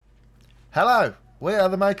Hello, we are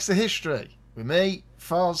the makers of history. With me,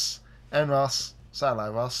 Foz, and Ross. Say hello,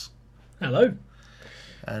 Ross. Hello.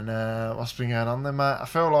 And what's been going on then, mate? I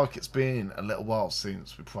feel like it's been a little while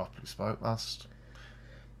since we properly spoke last.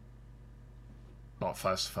 Not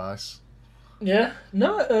face to face. Yeah,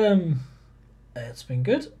 it's been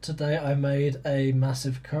good. Today I made a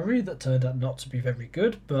massive curry that turned out not to be very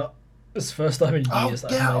good, but it's the first time in years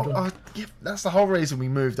that I've made one. Yeah, that's the whole reason we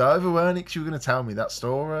moved over, weren't it? 'Cause you were going to tell me that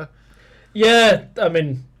story. Yeah, I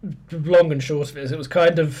mean, long and short of it is it was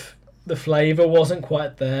kind of... The flavour wasn't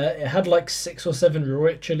quite there. It had like 6 or 7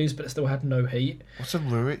 raw chilies, but it still had no heat. What's a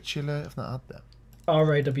Ruit chili? I've not had that.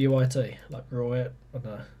 R-A-W-I-T, like raw. I don't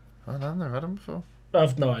know. I've never had them before.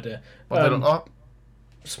 I've no idea. What they look like?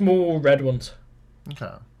 Small red ones.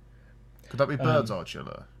 Okay. Could that be bird's eye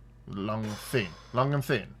chili? Long and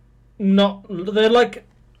thin. Not... They're like...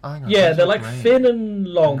 Hang on, Yeah, those they're are like green. thin and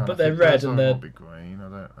long, Hang on, but I they're think red bird's and eye they're... might be green. I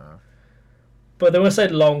don't know. But when I say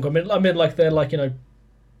long, I mean like they're like, you know,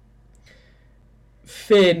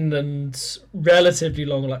 thin and relatively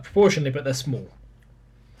long, like proportionally, but they're small.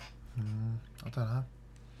 I don't know.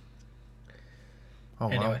 Oh,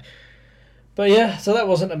 Anyway. wow. But yeah, so that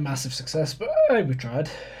wasn't a massive success, but hey, we tried.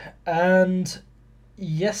 And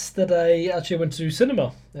yesterday, actually I went to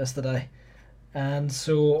cinema yesterday and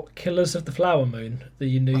saw Killers of the Flower Moon,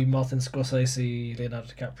 the new Martin Scorsese, Leonardo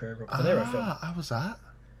DiCaprio, Robert De Niro film. How was that?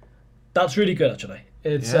 That's really good, actually.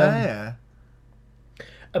 It's Yeah.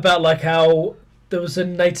 about like how there was a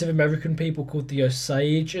Native American people called the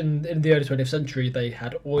Osage, and in the early 20th century they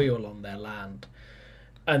had oil on their land,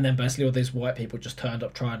 and then basically all these white people just turned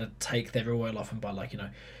up trying to take their oil off them by, like, you know,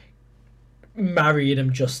 marrying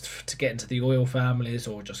them just to get into the oil families,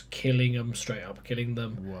 or just killing them, straight up killing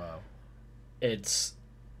them. Wow. It's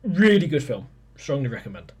really good film. Strongly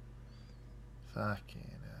recommend. Fucking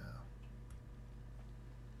hell.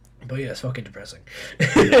 But yeah, it's fucking depressing.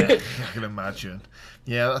 Yeah, I can imagine.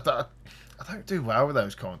 Yeah, I don't do well with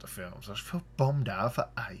those kind of films. I just feel bummed out for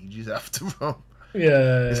ages after them.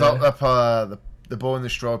 Yeah. It's like the boy in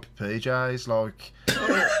the striped PJs, like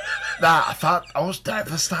that. I was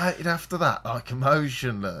devastated after that, like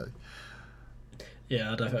emotionally.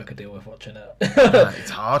 Yeah, I don't think I could deal with watching it. Man,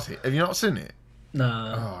 it's hard. Have you not seen it?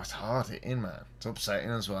 No. Oh, it's hard hitting, man. It's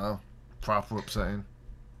upsetting as well. Proper upsetting.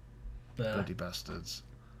 Yeah, Bloody bastards.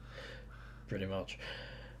 pretty much.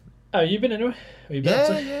 Oh, you been anyway? Have you been up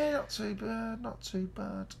to? Yeah, not too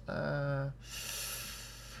bad.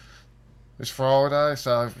 It's Friday,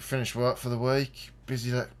 so I've finished work for the week.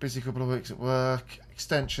 Busy couple of weeks at work.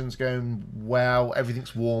 Extension's going well.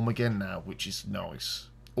 Everything's warm again now, which is nice.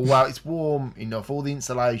 Well, it's warm enough. All the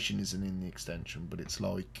insulation isn't in the extension, but it's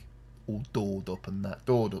like all doored up, and that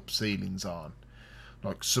doored up ceilings on.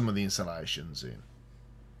 Like some of the insulation's in,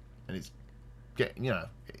 and it's getting, you know,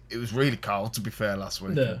 it was really cold, to be fair, last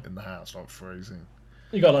week in the house, like freezing.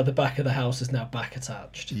 You got like the back of the house is now back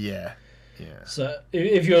attached. Yeah. So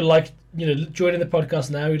if you're like, you know, joining the podcast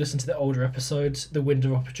now, you listen to the older episodes, the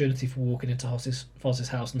window of opportunity for walking into Fozz's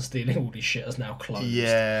house and stealing all his shit is now closed.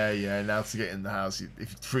 Yeah. Now to get in the house,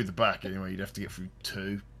 if through the back anyway, you'd have to get through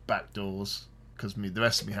 2 back doors, because the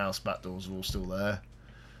rest of my house back doors are all still there.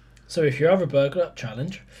 So if you're ever a burglar,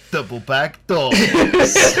 challenge. Double back doors.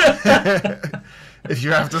 If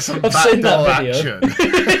you're after some I've back seen door that video.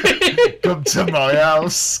 action, come to my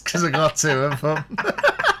house, because I got 2 of them.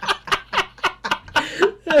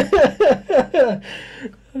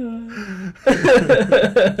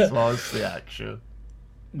 Twice the action.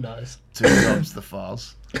 Nice. 2 times the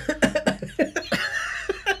Foz.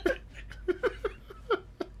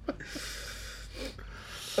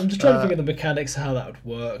 I'm just trying to think of the mechanics of how that would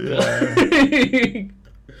work. Yeah.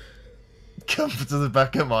 Come to the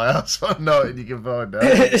back of my house one night and you can find out.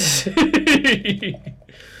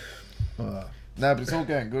 No, but it's all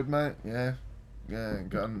going good, mate. Yeah,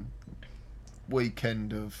 got a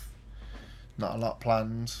weekend of not a lot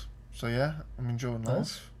planned. So yeah, I'm enjoying life.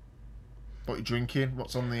 Nice. What are you drinking?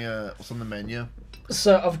 What's on the menu?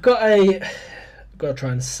 So I've got to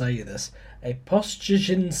try and say this, a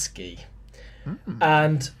Postrzynski.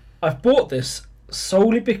 And I've bought this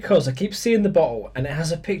solely because I keep seeing the bottle and it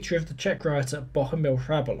has a picture of the Czech writer Bohumil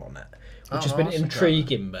Hrabal on it, which has been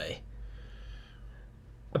intriguing me.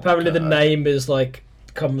 Apparently the name is like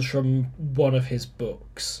comes from one of his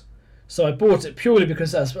books. So I bought it purely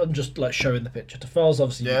because I'm just like showing the picture to Foz.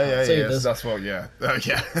 Obviously, you can't see this. That's what. Yeah. I'm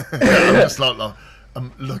just like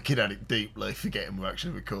I'm looking at it deeply, forgetting we're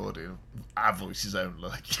actually recording. Our voices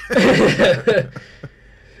only.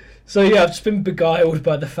 So yeah, I've just been beguiled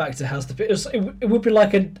by the fact it has the picture. It would be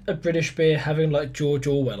like a British beer having like George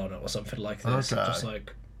Orwell on it or something like this. Okay. Just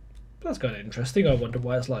like, that's kind of interesting. I wonder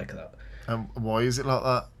why it's like that. Why is it like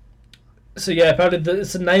that? So yeah, apparently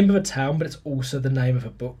it's the name of a town, but it's also the name of a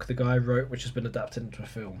book the guy wrote, which has been adapted into a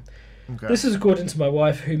film. Okay. This is according to my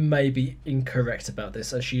wife, who may be incorrect about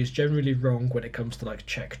this, as she is generally wrong when it comes to like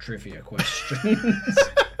Czech trivia questions.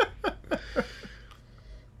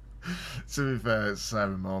 To be fair, it's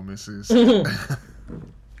Sarah my missus.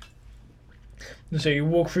 So you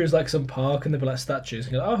walk through like some park and there'll be like statues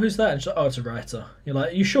and you're like, oh, who's that? And she's like, oh, it's a writer. You're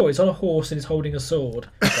like, are you sure? He's on a horse and he's holding a sword.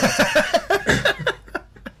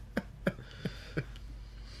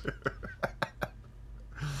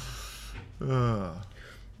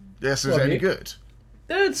 Yes, is it any good?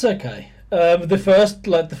 It's okay. The first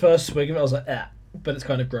swig of it, I was like, but it's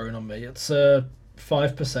kind of growing on me. It's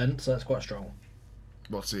 5%, so that's quite strong.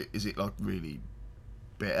 What's it? Is it like really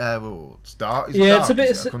bitter or dark? It's a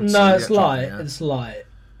bit. No, it's light. It's light.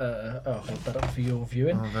 I'll hold that up for your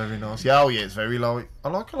viewing. Oh, very nice. Yeah, it's very light. I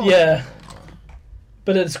like it. Yeah,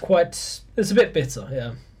 but it's a bit bitter.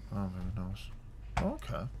 Yeah. Oh, very nice.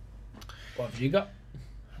 Okay. What have you got?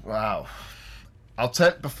 Wow.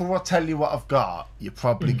 Before I tell you what I've got, you're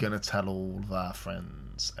probably gonna tell all of our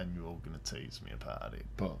friends, and you're all gonna tease me about it.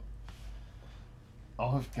 But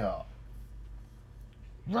I've got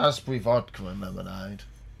raspberry vodka and lemonade.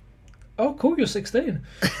 Oh, cool! You're 16.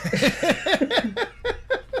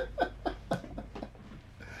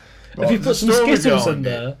 Have you put some Skittles in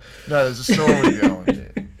there? No, there's a story behind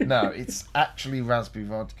it. No, it's actually raspberry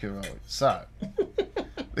vodka, right? So,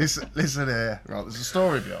 listen here. Right, there's a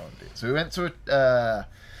story behind it. So we went to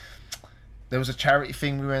there was a charity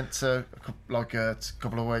thing we went to a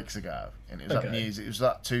couple of weeks ago, and it was that music. It was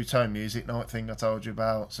that two-tone music night thing I told you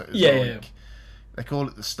about. So it was they call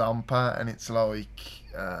it the Stomper, and it's like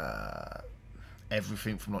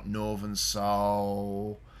everything from like Northern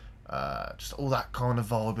Soul. Just all that kind of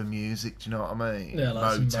vibe of music, do you know what I mean? Yeah,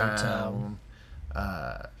 like Motown.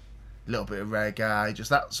 A little bit of reggae, just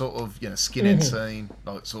that sort of, skinhead scene,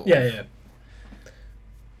 like sort of. Yeah.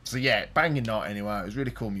 So yeah, banging night anyway. It was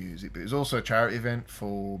really cool music, but it was also a charity event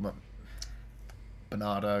for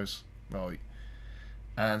Bernardo's, right?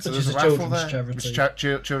 And so which there's is a a raffle children's there, charity. which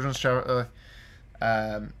is children's charity.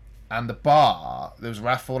 And the bar, there was a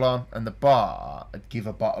raffle on, and the bar would give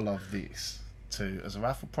a bottle of this as a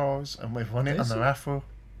raffle prize, and we've won it on the raffle.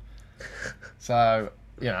 So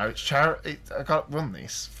it's charity. I can't run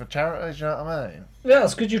this for charity. Do you know what I mean? Yeah,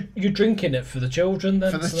 that's good. You're drinking it for the children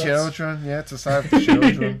then. For the children, to save the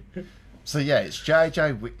children. So yeah, it's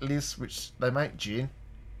J.J. Whitley's, which they make gin.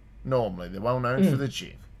 Normally, they're well known for the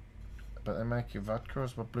gin, but they make your vodka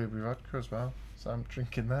as well, blueberry vodka as well. So I'm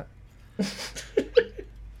drinking that.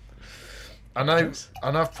 I know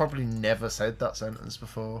I've probably never said that sentence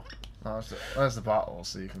before. There's the bottle,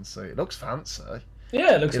 so you can see. It looks fancy.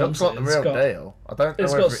 Yeah, it looks like the real deal. I don't know.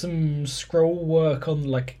 It's got some scroll work on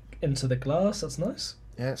into the glass. That's nice.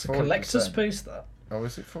 Yeah, it's a collector's piece. That. Oh,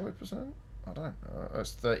 is it 40%? I don't know.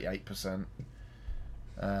 It's 38%.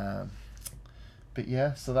 But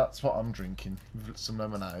yeah, so that's what I'm drinking with some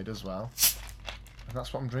lemonade as well. And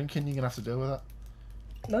that's what I'm drinking. You're gonna have to deal with that.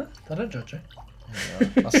 No, I don't judge you.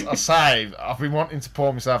 Yeah. I say I've been wanting to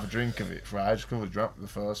pour myself a drink of it for ages. Because I drank the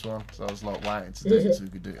first one, so I was like waiting to do it so we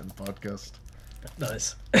could do it on the podcast.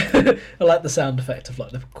 Nice. I like the sound effect of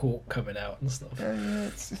like the cork coming out and stuff. Yeah,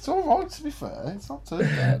 it's all right, to be fair. It's not too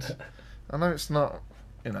bad. I know it's not,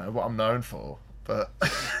 what I'm known for, but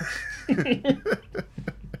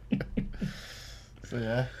so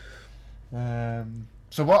yeah.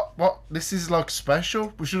 So what? This is like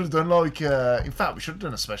special. We should have done in fact, we should have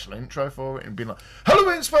done a special intro for it and been like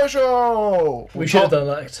Halloween special. We should have done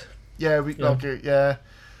that. Yeah,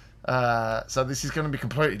 so this is going to be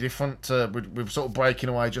completely different. We're sort of breaking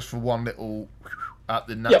away just for one little at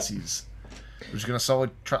the Nazis. Yep. We're just going to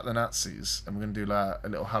sidetrack the Nazis, and we're going to do a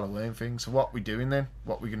little Halloween thing. So what are we doing then?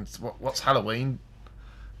 What's Halloween?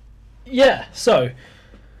 Yeah. So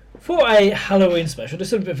for a Halloween special, this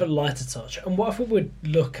is a bit of a lighter touch, and what I thought we'd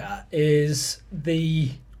look at is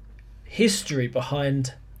the history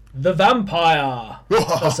behind the vampire.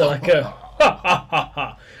 So like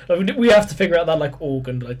a we have to figure out that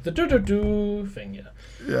organ, like the do thing,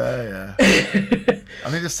 Yeah.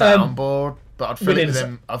 I need a soundboard, but I'd fill it with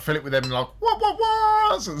them. I'd fill it with them like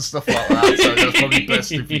what and stuff like that. So that's probably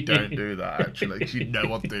best if you don't do that actually, because you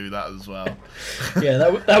know I'd do that as well. Yeah,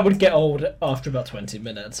 that would get old after about 20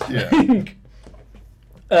 minutes. I think.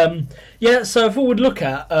 So if we would look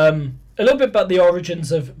at a little bit about the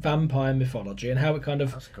origins of vampire mythology and how it kind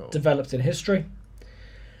of developed in history.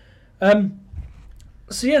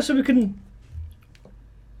 So we can.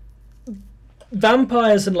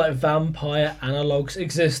 Vampires and vampire analogues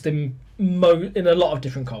exist in a lot of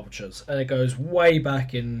different cultures, and it goes way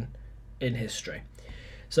back in in history.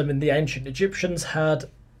 So, I mean, the ancient Egyptians had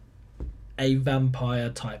a vampire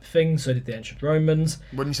type thing, so did the ancient Romans.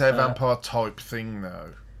 When you say a vampire type thing,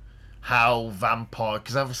 though, how vampire?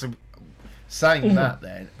 Because obviously, saying that,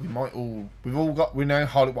 then we know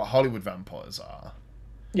what Hollywood vampires are.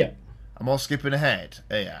 Yeah. Am I skipping ahead?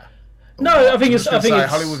 Yeah. No, I think it's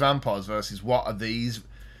Hollywood vampires versus what are these?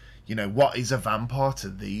 What is a vampire to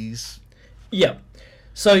these? Yeah.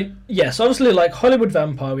 So, yes, obviously, like, Hollywood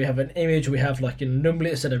vampire, we have an image, we have, like,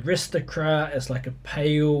 normally it's an aristocrat, it's like a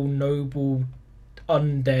pale, noble,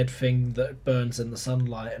 undead thing that burns in the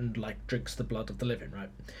sunlight and, like, drinks the blood of the living, right?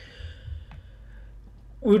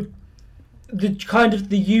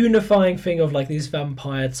 The unifying thing of, like, these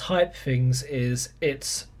vampire type things is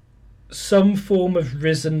it's some form of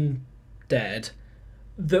risen dead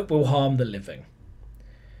that will harm the living.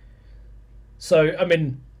 So, I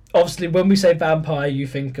mean, obviously, when we say vampire, you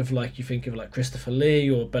think of like Christopher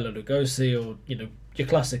Lee or Bela Lugosi or your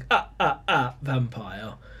classic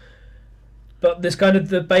vampire. But there's kind of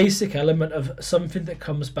the basic element of something that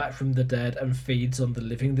comes back from the dead and feeds on the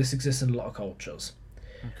living. This exists in a lot of cultures.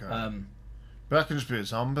 Okay. But that can just be a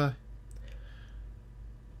zombie.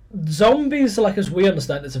 Zombies, like as we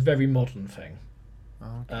understand, it's a very modern thing.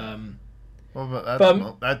 Okay. What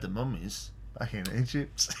about they had the mummies back in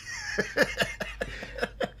Egypt?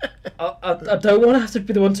 I don't want to have to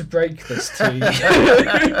be the one to break this to you.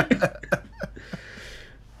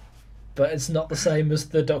 But it's not the same as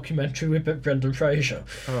the documentary with Brendan Fraser.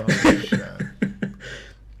 Oh, sure.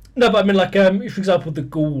 No, but I mean, like, for example, the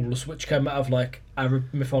ghouls, which come out of, like,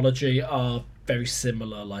 Arab mythology, are very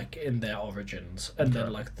similar, like, in their origins. And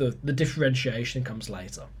then, like, the differentiation comes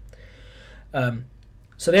later.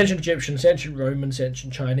 So the ancient Egyptians, the ancient Romans, the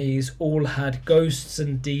ancient Chinese all had ghosts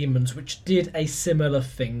and demons which did a similar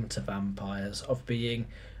thing to vampires, of being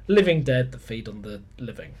living dead that feed on the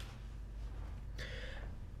living.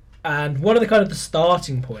 And one of the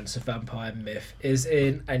starting points of vampire myth is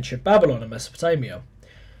in ancient Babylon and Mesopotamia,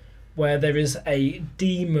 where there is a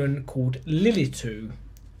demon called Lilitu,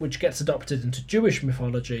 which gets adopted into Jewish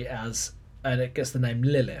mythology and it gets the name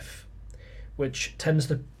Lilith, which tends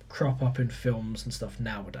to crop up in films and stuff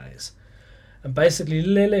nowadays. And basically,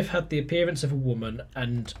 Lilith had the appearance of a woman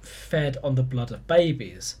and fed on the blood of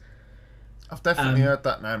babies. I've definitely heard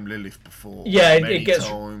that name Lilith before. Yeah, it gets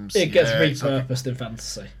times. It gets repurposed in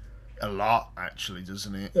fantasy. A lot, actually,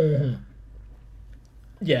 doesn't it? Mm-hmm.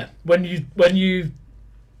 Yeah, when you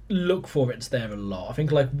look for it, it's there a lot. I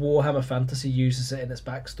think like Warhammer Fantasy uses it in its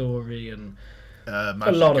backstory, and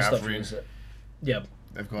a lot of stuff uses it. Yeah,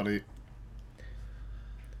 they've got it.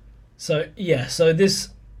 So yeah, so this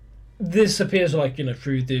appears like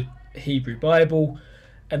through the Hebrew Bible,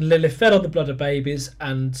 and Lilith fed on the blood of babies,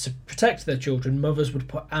 and to protect their children, mothers would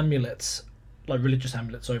put amulets, like religious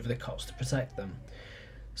amulets, over their cots to protect them.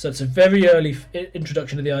 So it's a very early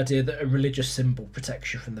introduction to the idea that a religious symbol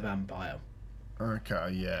protects you from the vampire.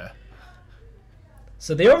 Okay, yeah.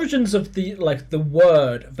 So the origins of the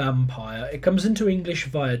word vampire, it comes into English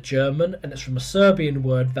via German, and it's from a Serbian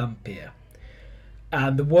word vampir.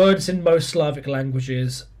 And the words in most Slavic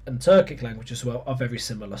languages and Turkic languages as well are very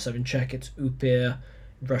similar. So in Czech it's upir,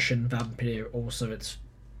 in Russian vampir, also it's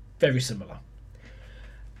very similar.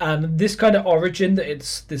 And this kind of origin, that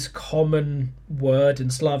it's this common word in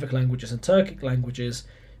Slavic languages and Turkic languages,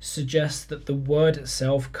 suggests that the word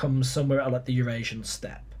itself comes somewhere out like the Eurasian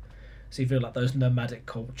steppe. So you feel like those nomadic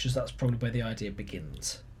cultures, that's probably where the idea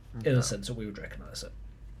begins, in a sense that we would recognise it.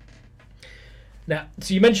 Now,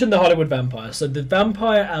 so you mentioned the Hollywood vampire. So the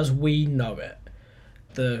vampire as we know it,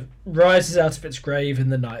 rises out of its grave in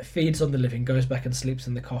the night, feeds on the living, goes back and sleeps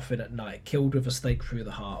in the coffin at night, killed with a stake through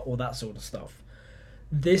the heart, all that sort of stuff.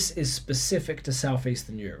 This is specific to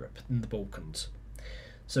southeastern Europe and the Balkans.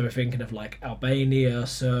 So we're thinking of like Albania,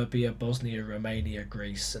 Serbia, Bosnia, Romania,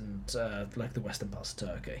 Greece, and like the western parts of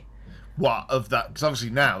Turkey. What of that? Because obviously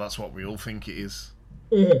now that's what we all think it is.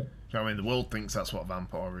 Mm-hmm. I mean, the world thinks that's what a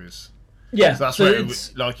vampire is. Yeah, so that's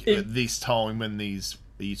where at this time when these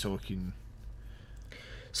are you talking?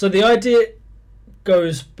 So the idea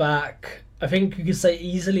goes back, I think you could say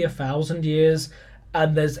easily 1,000 years,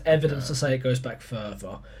 and there's evidence to say it goes back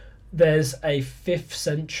further. There's a 5th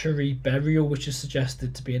century burial which is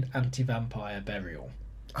suggested to be an anti-vampire burial.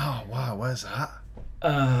 Oh wow, where's that?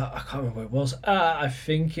 I can't remember where it was. I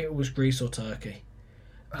think it was Greece or Turkey.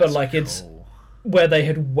 That's but like cool. It's where they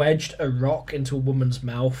had wedged a rock into a woman's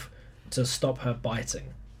mouth to stop her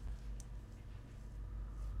biting.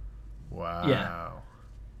 Wow. Yeah.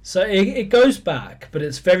 So it goes back, but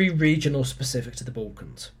it's very regional, specific to the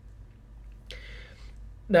Balkans.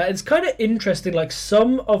 Now, it's kind of interesting, like,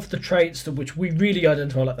 some of the traits that which we really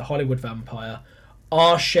identify, like the Hollywood vampire,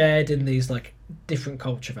 are shared in these, like, different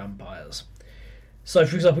culture vampires. So,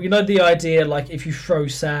 for example, you know the idea, like, if you throw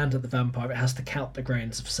sand at the vampire, it has to count the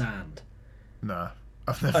grains of sand. No,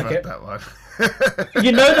 I've never heard that one.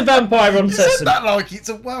 You know the vampire on You Sesame. said that like it's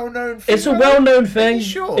a well-known thing. It's a well-known thing. Are you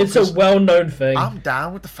sure? It's a well-known thing. I'm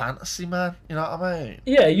down with the fantasy, man. You know what I mean?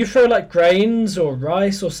 Yeah, you throw, like, grains or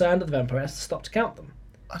rice or sand at the vampire, it has to stop to count them.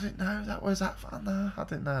 I didn't know that was that fun. No, I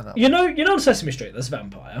didn't know that. You know on Sesame Street, there's a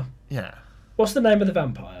vampire. Yeah. What's the name of the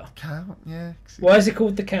vampire? Count, yeah. Why is he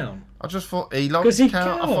called the Count? I just thought he liked 'Cause to he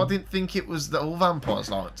count. count. I didn't think it was that all vampires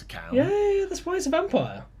like to count. Yeah, that's why he's a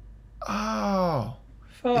vampire. Oh.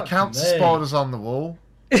 Fuck He counts me. spiders on the wall.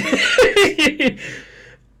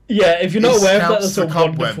 Yeah, if you're not He aware of that, counts that's the a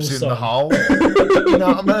wonderful cobwebs in song. the hole. You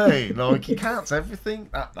know what I mean? Like, he counts everything.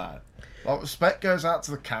 That. Like, respect goes out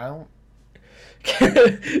to the Count.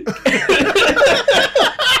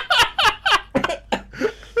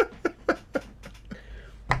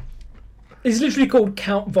 He's literally called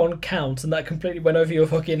Count Von Count, and that completely went over your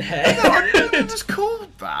fucking head. I knew it was called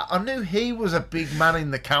that. I knew he was a big man in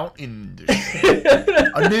the counting industry.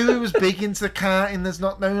 I knew he was big into the counting.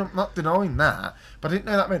 I'm not denying that. But I didn't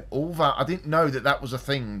know that meant all that. I didn't know that was a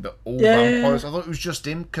thing that all vampires. I thought it was just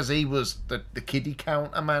him because he was the kiddie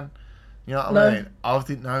counter man. You know what I mean? I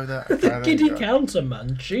didn't know that. The kiddie counter,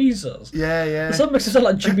 man. Jesus. Yeah. That makes it sound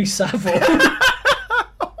like Jimmy Savile.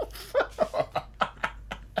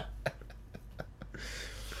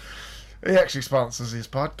 He actually sponsors his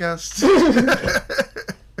podcast.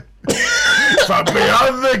 From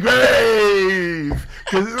Beyond the Grave!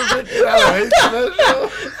 Because it's a bit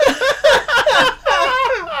commercial.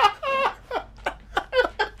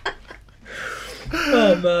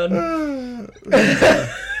 Oh, man.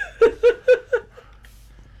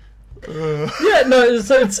 Yeah, no,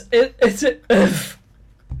 so it's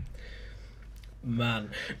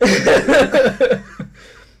man.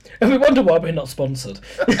 And we wonder why we're not sponsored.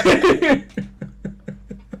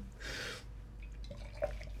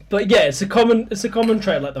 But yeah, it's a common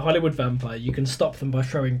trait, like the Hollywood vampire. You can stop them by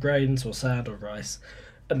throwing grains or sand or rice,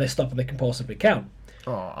 and they stop and they can possibly count.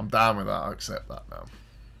 Oh, I'm down with that. I accept that now.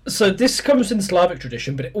 So this comes in Slavic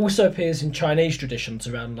tradition, but it also appears in Chinese traditions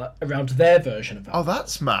around their version of vampire. Oh,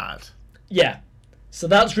 that's mad. Yeah. So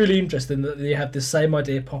that's really interesting that you have this same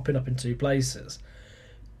idea popping up in two places.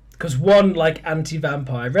 Because one, like,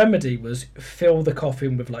 anti-vampire remedy was fill the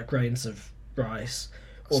coffin with, like, grains of rice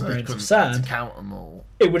or So grains of to sand. count them all.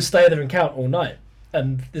 It would stay there and count all night.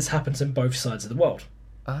 And this happens in both sides of the world.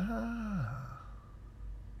 Ah.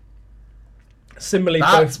 Similarly,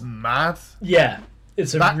 That's both... mad. Yeah.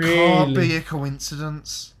 It's a That really... can't be a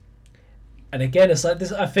coincidence. And again, it's like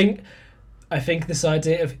this... I think this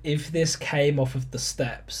idea of if this came off of the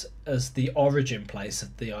steppes as the origin place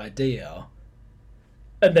of the idea...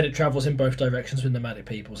 And then it travels in both directions with nomadic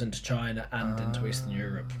peoples into China and into Eastern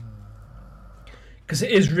Europe. Because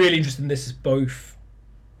it is really interesting. This is both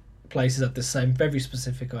places have the same very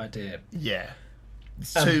specific idea. Yeah.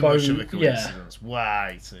 It's And too both- much of a coincidence.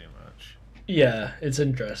 Way too much. Yeah, it's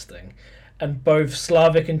interesting. And both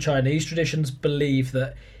Slavic and Chinese traditions believe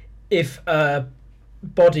that if a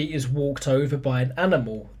body is walked over by an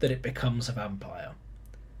animal, that it becomes a vampire.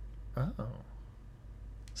 Oh.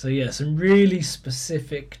 So yeah, some really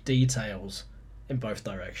specific details in both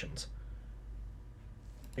directions.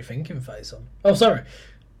 You're thinking, Faison. Oh, sorry.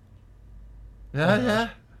 Yeah.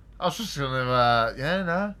 I was just gonna,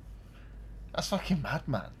 no. That's fucking mad,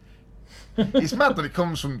 man. It's mad that it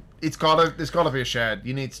comes from. There's gotta be a shared.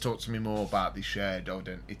 You need to talk to me more about this shared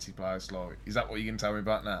identity place. Like, is that what you're gonna tell me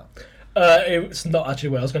about now? It's not actually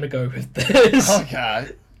where I was going to go with this.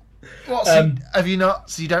 Okay. What? So have you not?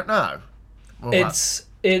 So you don't know? Well,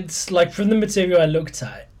 It's like from the material I looked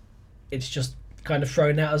at, it's just kind of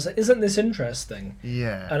thrown out as, isn't this interesting?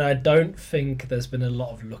 Yeah. And I don't think there's been a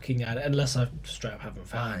lot of looking at it, unless I straight up haven't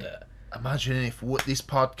found it. Imagine if this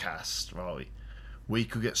podcast, right, we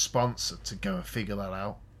could get sponsored to go and figure that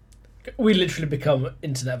out. We literally become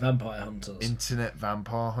internet vampire hunters. Internet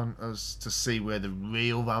vampire hunters to see where the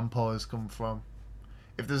real vampires come from.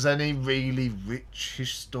 If there's any really rich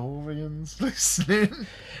historians listening,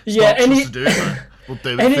 yeah, any to do it, we'll do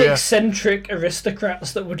it any for you. eccentric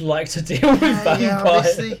aristocrats that would like to deal with vampires. Yeah,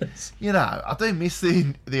 obviously, I do miss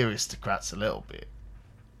the aristocrats a little bit.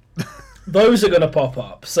 Those are going to pop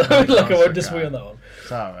up, so Oh, like I nice, won't disagree okay. on that one.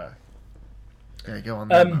 Sorry. Yeah, go on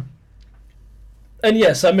then, man. And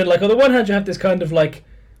yes, I mean, like on the one hand, you have this kind of like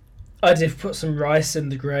idea of put some rice in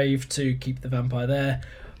the grave to keep the vampire there.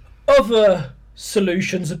 Other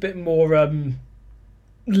solutions a bit more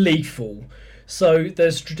lethal. So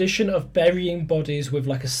there's tradition of burying bodies with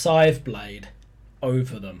like a scythe blade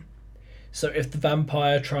over them. So if the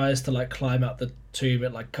vampire tries to like climb out the tomb,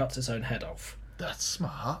 it like cuts its own head off. That's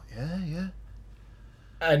smart. Yeah, yeah.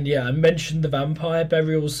 And yeah, I mentioned the vampire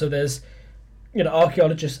burials. So there's,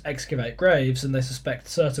 archaeologists excavate graves and they suspect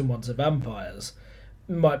certain ones are vampires.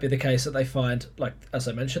 It might be the case that they find, like as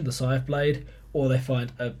I mentioned, the scythe blade, or they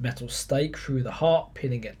find a metal stake through the heart,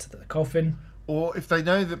 pinning it to the coffin. Or if they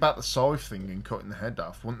know about the scythe thing and cutting the head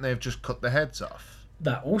off, wouldn't they have just cut the heads off?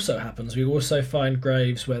 That also happens. We also find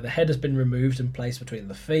graves where the head has been removed and placed between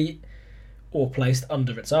the feet, or placed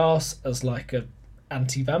under its arse as like a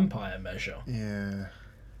anti-vampire measure. Yeah.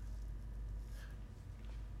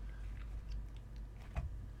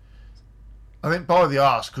 I think by the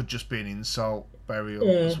arse could just be an insult burial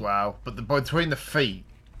as well, but between the feet,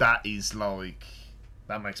 that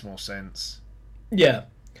makes more sense. Yeah.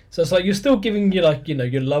 So it's like you're still giving your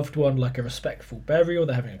loved one like a respectful burial.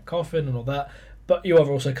 They're having a coffin and all that, but you are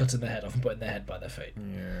also cutting their head off and putting their head by their feet.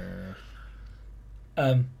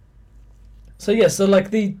 Yeah. So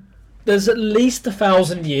there's at least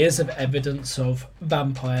 1,000 years of evidence of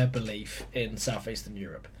vampire belief in southeastern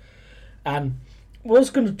Europe, and what I was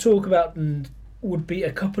going to talk about would be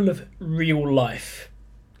a couple of real life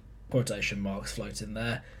quotation marks floating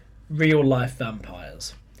there, real life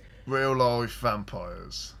vampires. Real life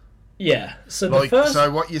vampires. Yeah. So the first. So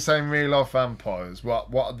what you're saying? Real life vampires.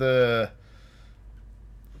 What are the?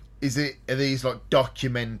 Are these like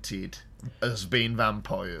documented as being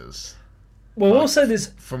vampires? Well, we'll say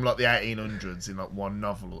this from like the 1800s in like one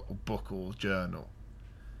novel or book or journal.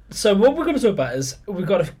 So what we're going to talk about is we've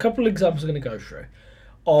got a couple of examples we're going to go through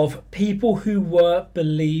of people who were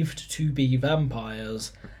believed to be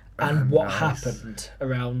vampires and what happened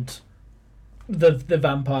around the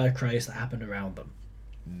vampire craze that happened around them.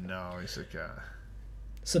 Nice, okay.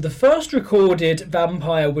 So the first recorded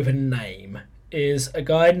vampire with a name is a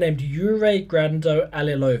guy named Jure Grando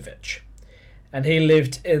Alilovic, and he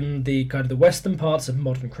lived in the kind of the western parts of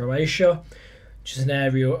modern Croatia, which is an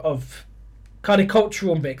area of kind of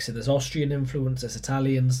cultural mixing. There's Austrian influence, there's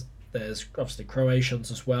Italians, there's obviously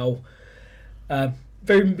Croatians as well.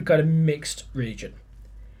 Very kind of mixed region.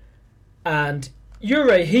 And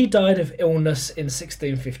Jure, he died of illness in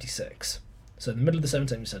 1656, so in the middle of the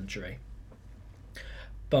 17th century.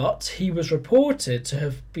 But he was reported to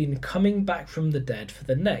have been coming back from the dead for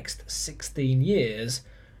the next 16 years,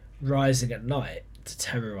 rising at night to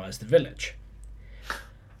terrorise the village.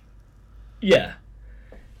 Yeah.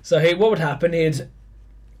 So what would happen, he'd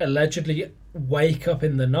allegedly wake up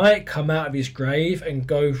in the night, come out of his grave and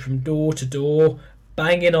go from door to door,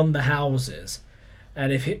 banging on the houses.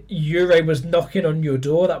 And if Jure was knocking on your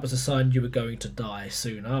door, that was a sign you were going to die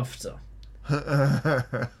soon after.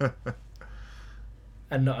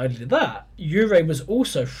 And not only that, Jure was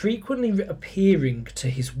also frequently appearing to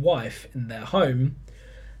his wife in their home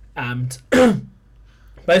and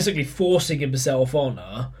basically forcing himself on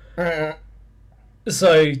her.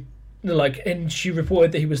 So, and she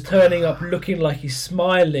reported that he was turning up looking like he's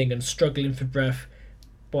smiling and struggling for breath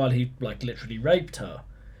while he, literally raped her.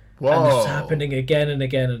 Whoa. And this was happening again and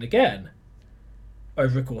again and again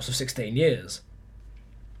over a course of 16 years.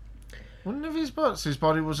 Wouldn't have his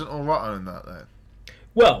body wasn't all rotten in that then?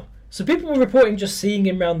 Well, so people were reporting just seeing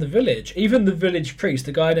him around the village. Even the village priest,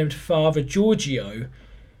 a guy named Father Giorgio,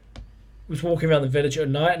 was walking around the village at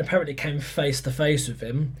night and apparently came face to face with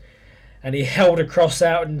him. And he held a cross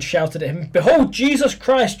out and shouted at him, "Behold Jesus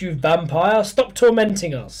Christ, you vampire! Stop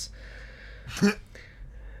tormenting us!"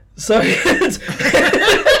 So...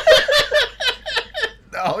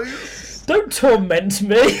 Nice. Don't torment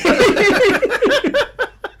me!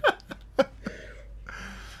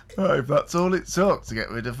 Oh, if that's all it took to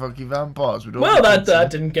get rid of fucking vampires, that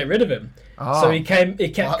didn't get rid of him. So he kept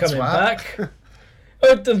coming back.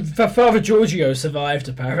 Father Giorgio survived,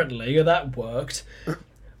 apparently. That worked.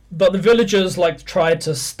 But the villagers tried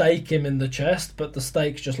to stake him in the chest, but the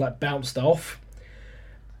stakes just bounced off.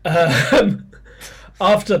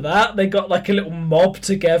 After that, they got a little mob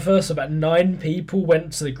together. So about 9 people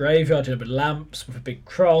went to the graveyard with lamps, with a big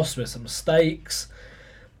cross, with some stakes,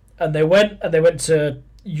 and they went to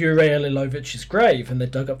Jure Alilovic's grave and they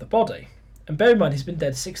dug up the body. And bear in mind, he's been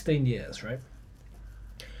dead 16 years, right?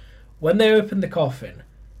 When they opened the coffin,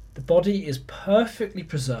 the body is perfectly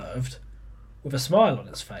preserved with a smile on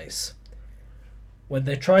its face. When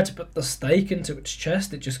they tried to put the stake into its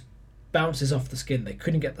chest, it just bounces off the skin. They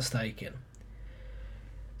couldn't get the stake in.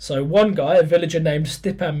 So one guy, a villager named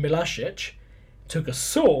Stipan Milasic, took a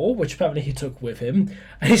saw, which apparently he took with him,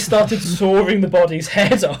 and he started sawing the body's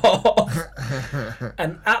head off.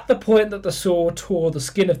 And at the point that the saw tore the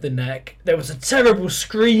skin of the neck, there was a terrible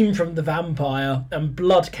scream from the vampire, and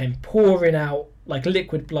blood came pouring out, like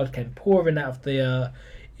liquid blood came pouring out of the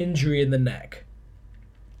injury in the neck.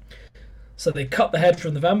 So they cut the head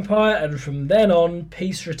from the vampire, and from then on,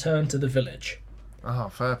 peace returned to the village. Oh,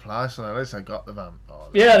 fair play. So at least I got the vampire.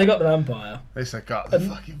 Yeah, they got the vampire. At least I got the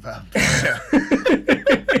fucking vampire.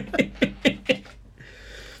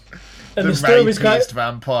 And the story's rapiest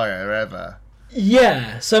vampire ever.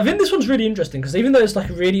 Yeah, so I think this one's really interesting because even though it's like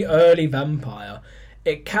a really early vampire,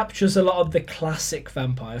 it captures a lot of the classic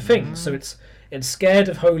vampire things. So it's scared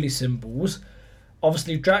of holy symbols.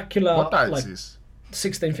 Obviously, Dracula. What date like, is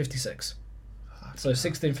 1656. So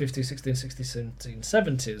 1650, 1660,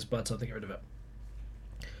 1770s by the time they get rid of it.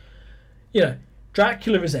 You know,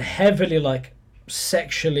 Dracula is a heavily like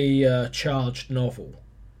sexually charged novel.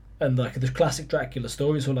 And like the classic Dracula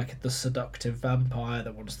stories are like the seductive vampire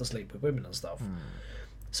that wants to sleep with women and stuff.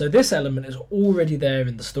 So this element is already there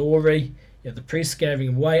in the story. You know, the priest scaring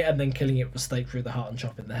him away and then killing it with a stake through the heart and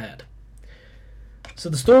chopping the head. So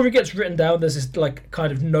the story gets written down. There's this like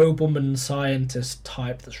kind of nobleman scientist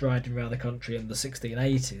type that's riding around the country in the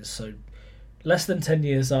 1680s. So less than 10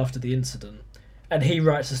 years after the incident, and he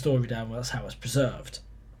writes the story down. Well, that's how it's preserved.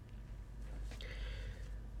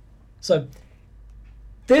 So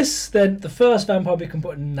this then the first vampire we can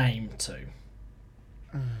put a name to.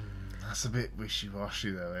 That's a bit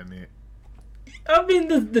wishy-washy though, isn't it? I mean,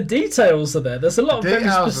 the details are there. There's a lot of very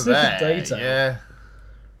specific detail. Yeah.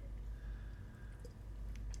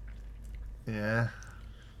 Yeah.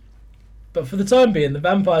 But for the time being, the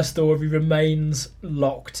vampire story remains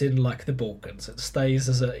locked in like the Balkans. It stays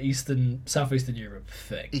as a southeastern Europe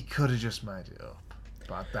thing. He could have just made it up,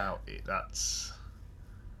 but I doubt it. That's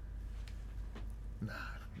no,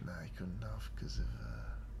 he couldn't have because of.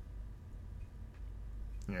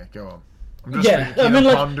 Yeah, go on. I'm just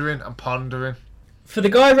thinking. I'm pondering. For the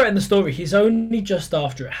guy writing the story, he's only just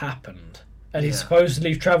after it happened. And he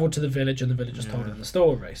supposedly travelled to the village, and the villagers told him the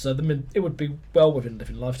story. So it would be well within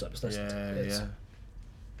different lifetimes. Yeah.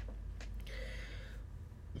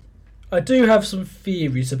 I do have some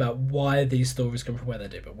theories about why these stories come from where they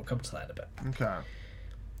do, but we'll come to that in a bit. Okay.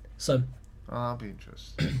 So. I'll be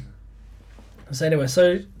interested. So anyway,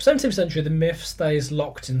 17th century, the myth stays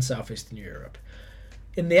locked in southeastern Europe.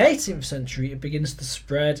 In the 18th century, it begins to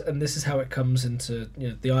spread, and this is how it comes into.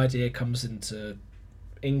 The idea comes into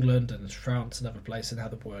England and France and other places, and how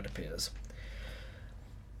the word appears.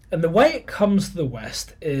 And the way it comes to the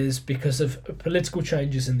West is because of political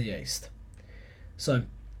changes in the East. So,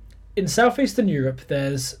 in southeastern Europe,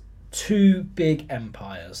 there's two big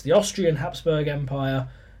empires: the Austrian Habsburg Empire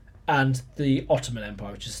and the Ottoman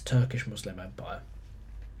Empire, which is a Turkish Muslim empire.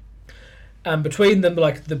 And between them,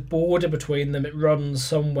 like the border between them, it runs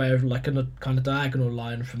somewhere like in a kind of diagonal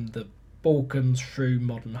line from the Balkans through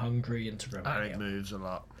modern Hungary into Romania. And it moves a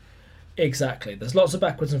lot. Exactly. There's lots of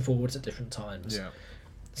backwards and forwards at different times. Yeah.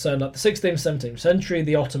 So like the 16th, 17th century,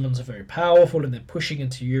 the Ottomans are very powerful and they're pushing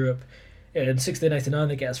into Europe. In 1689,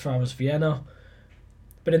 they get as far as Vienna.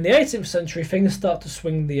 But in the 18th century, things start to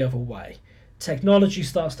swing the other way. Technology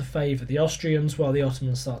starts to favour the Austrians, while the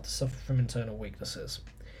Ottomans start to suffer from internal weaknesses.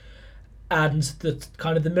 And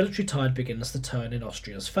the military tide begins to turn in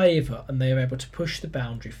Austria's favour, and they are able to push the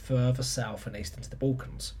boundary further south and east into the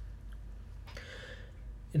Balkans.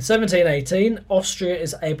 In 1718, Austria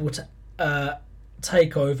is able to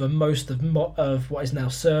take over most of what is now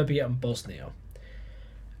Serbia and Bosnia.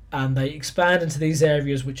 And they expand into these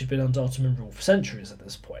areas which have been under Ottoman rule for centuries at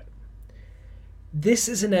this point. This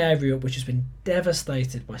is an area which has been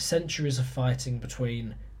devastated by centuries of fighting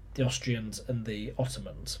between the Austrians and the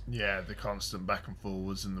Ottomans. Yeah, the constant back and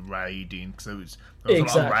forwards and the raiding. Because there was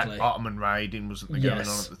Exactly. a lot of Ottoman raiding, wasn't there, going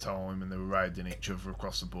on at the time, and they were raiding each other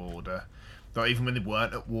across the border. Though even when they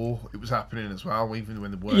weren't at war, it was happening as well. Even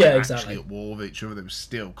when they weren't actually at war with each other, they were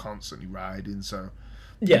still constantly raiding. So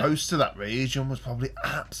most of that region was probably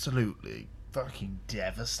absolutely fucking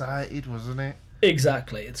devastated, wasn't it?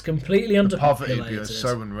 Exactly. It's completely underpopulated. Poverty is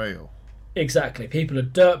so unreal. Exactly. People are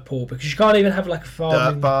dirt poor because you can't even have like a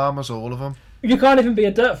farm. Dirt farmers, all of them. You can't even be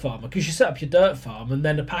a dirt farmer because you set up your dirt farm and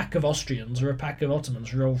then a pack of Austrians or a pack of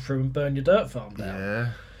Ottomans roll through and burn your dirt farm down. Yeah.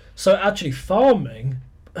 So actually farming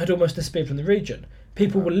had almost disappeared from the region.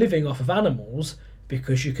 People were living off of animals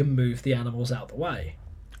because you can move the animals out the way.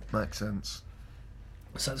 Makes sense.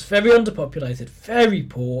 So it's very underpopulated, very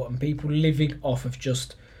poor, and people living off of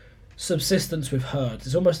just subsistence with herds.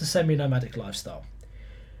 It's almost a semi-nomadic lifestyle.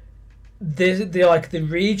 The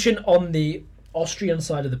region on the Austrian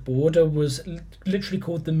side of the border was literally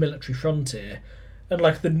called the military frontier, and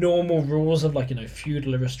like the normal rules of like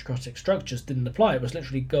feudal aristocratic structures didn't apply. It was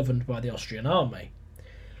literally governed by the Austrian army.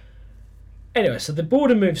 Anyway, so the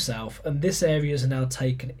border moves south, and this area is now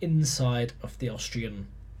taken inside of the Austrian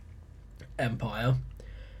Empire.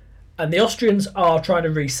 And the Austrians are trying to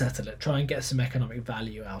resettle it, try and get some economic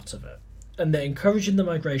value out of it. And they're encouraging the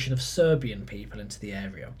migration of Serbian people into the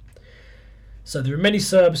area. So there are many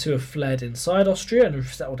Serbs who have fled inside Austria and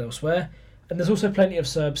have settled elsewhere. And there's also plenty of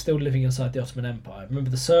Serbs still living inside the Ottoman Empire. Remember,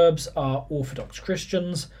 the Serbs are Orthodox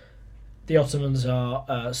Christians, the Ottomans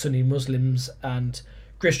are Sunni Muslims, and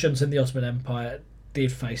Christians in the Ottoman Empire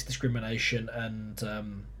did face discrimination and,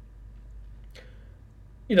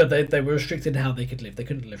 they were restricted in how they could live. They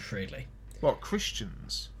couldn't live freely. What,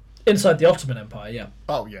 Christians? Inside the Ottoman Empire, yeah.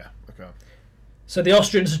 Oh, yeah, okay. So the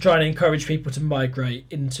Austrians are trying to encourage people to migrate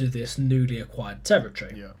into this newly acquired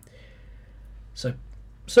territory. Yeah. So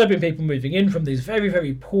Serbian people moving in from these very,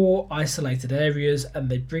 very poor, isolated areas, and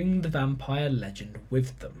they bring the vampire legend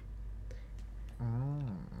with them.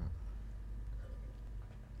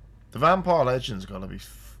 The vampire legend's got to be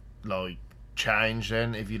changed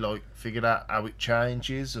then. If you figured out how it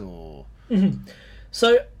changes, or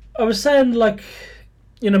So I was saying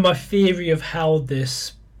my theory of how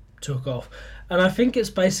this took off, and I think it's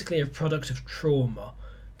basically a product of trauma.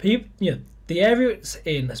 People, the area it's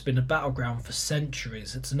in has been a battleground for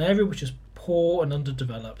centuries. It's an area which is poor and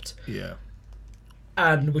underdeveloped. Yeah.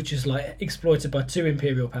 And which is exploited by two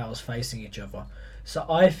imperial powers facing each other. So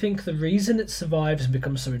I think the reason it survives and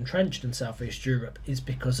becomes so entrenched in Southeast Europe is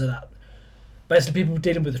because of that. Basically, people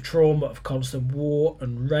dealing with the trauma of constant war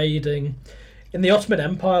and raiding. In the Ottoman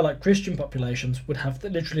Empire, Christian populations would have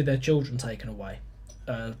literally their children taken away.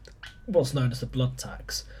 What's known as the blood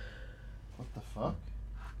tax. What the fuck?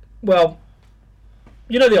 Well,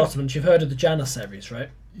 the Ottomans, you've heard of the Janissaries, right?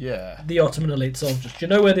 Yeah. The Ottoman elite soldiers. Do you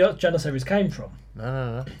know where the Janissaries came from?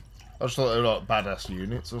 No. I just thought they were badass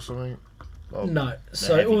units or something. No.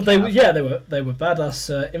 So they were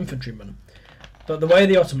badass infantrymen. But the way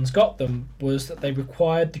the Ottomans got them was that they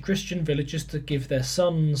required the Christian villagers to give their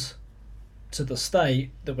sons to the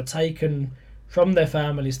state that were taken from their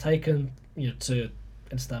families, taken to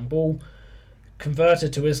Istanbul,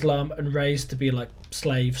 converted to Islam, and raised to be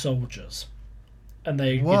slave soldiers. And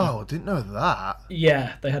they I didn't know that.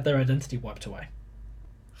 Yeah, they had their identity wiped away.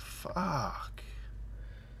 Fuck.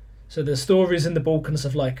 So there's stories in the Balkans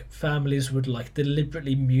of families would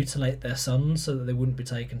deliberately mutilate their sons so that they wouldn't be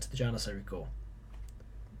taken to the Janissary Corps.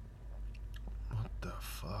 What the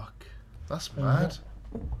fuck? That's mad.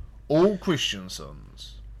 All Christian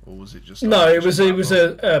sons, or was it just? No, it was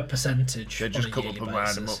a percentage. They just come up and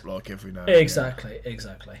round them up every now and Exactly.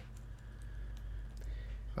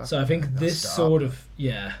 So I think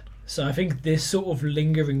So I think this sort of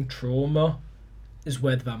lingering trauma is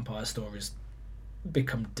where the vampire stories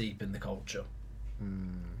become deep in the culture.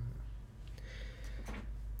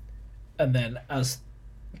 And then as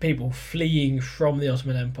people fleeing from the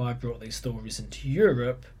Ottoman Empire brought these stories into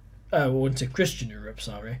Europe, or into Christian Europe,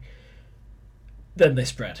 then they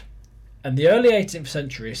spread. And the early 18th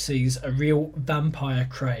century sees a real vampire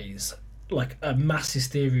craze, a mass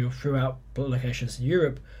hysteria throughout locations in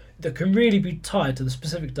Europe that can really be tied to the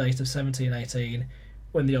specific date of 1718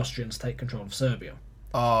 when the Austrians take control of Serbia.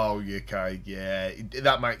 Oh, okay, yeah.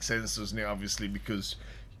 That makes sense, doesn't it? Obviously, because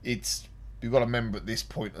you've got to remember at this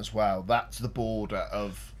point as well, that's the border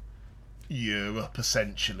of Europe,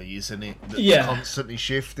 essentially, isn't it? That's constantly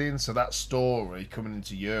shifting. So that story coming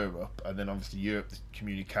into Europe, and then obviously Europe, the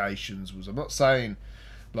communications was, I'm not saying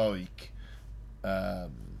like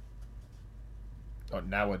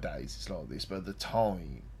nowadays it's like this, but at the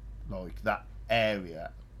time, that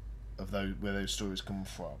area of where those stories come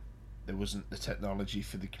from, there wasn't the technology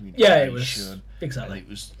for the communication. Yeah, it was exactly. And it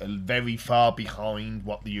was very far behind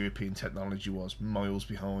what the European technology was, miles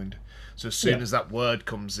behind. So as soon as that word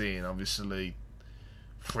comes in, obviously,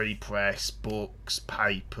 free press, books,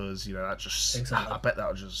 papers, that just I bet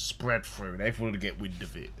that'll just spread through, and everyone will get wind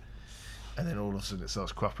of it, and then all of a sudden it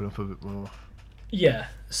starts cropping up a bit more. Yeah,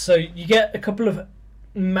 so you get a couple of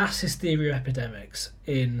mass hysteria epidemics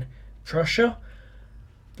in Prussia.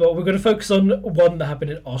 But we're going to focus on one that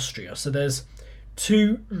happened in Austria. So there's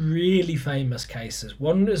two really famous cases.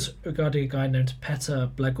 One is regarding a guy named Petar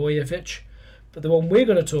Blagojevich, but the one we're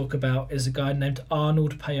going to talk about is a guy named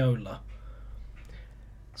Arnold Pajola.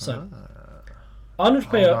 So, Arnold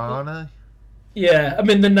Pajola... Yeah, I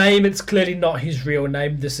mean, the name, it's clearly not his real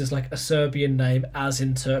name. This is a Serbian name as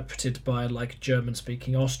interpreted by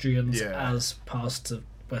German-speaking Austrians as passed to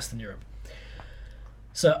Western Europe.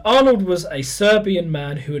 So Arnold was a Serbian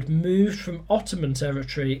man who had moved from Ottoman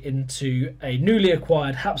territory into a newly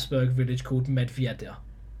acquired Habsburg village called Medvedia,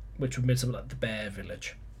 which would mean something like the Bear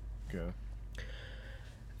Village. Okay.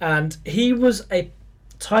 And he was a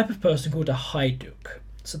type of person called a Hajduk.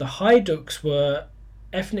 So the Hajduks were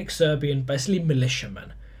ethnic Serbian, basically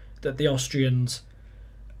militiamen, that the Austrians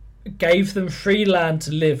gave them free land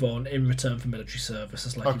to live on in return for military service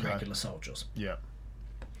as like regular soldiers. Yeah.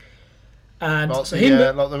 And like so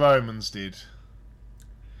like the Romans did.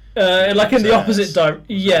 Like in the opposite direction.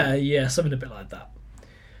 Yeah, something a bit like that.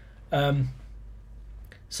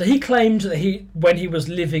 So he claimed that when he was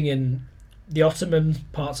living in the Ottoman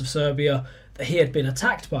parts of Serbia, that he had been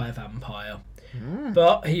attacked by a vampire.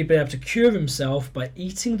 But he'd been able to cure himself by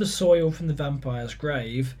eating the soil from the vampire's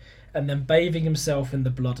grave and then bathing himself in the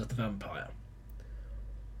blood of the vampire.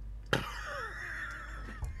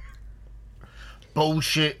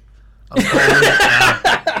 Bullshit. I'm calling it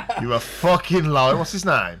now. You're a fucking liar. What's his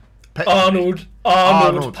name? Arnold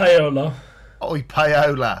Paola. Oh,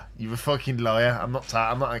 Paola. You're a fucking liar. I'm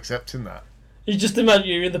not accepting that. You just imagine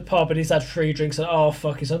you're in the pub and he's had 3 drinks and oh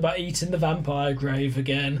fuck, he's about eating the vampire grave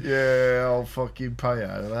again. Yeah, old fucking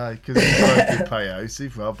Paola. Because he's fucking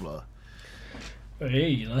Paosi, probably.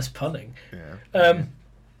 Hey, nice punning. Yeah.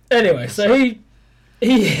 Anyway, so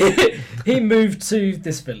he moved to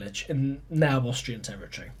this village in now Austrian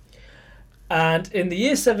territory. And in the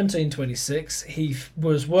year 1726, he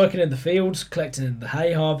was working in the fields, collecting in the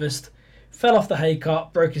hay harvest, fell off the hay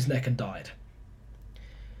cart, broke his neck and died.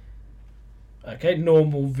 Okay,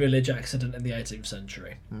 normal village accident in the 18th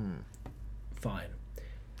century. Fine.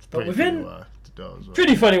 But within...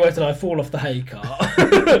 Pretty funny way to die, fall off the hay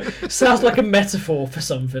cart. Sounds like a metaphor for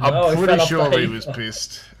something. I'm pretty sure he was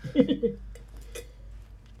pissed.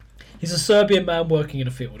 He's a Serbian man working in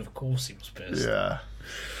a field. Of course he was pissed. Yeah.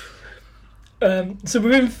 So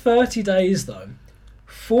within 30 days, though,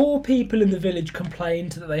 4 people in the village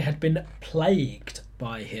complained that they had been plagued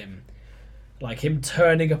by him. Like him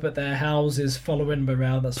turning up at their houses, following them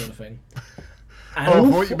around, that sort of thing. And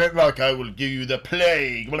I thought you meant like, I will give you the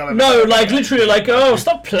plague. No, like literally like, oh,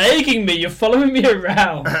 stop plaguing me, you're following me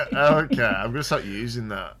around. Okay, I'm going to start using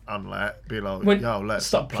that on let. Be like, let's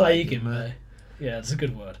stop plaguing me. Yeah, it's a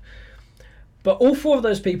good word. But all 4 of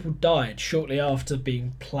those people died shortly after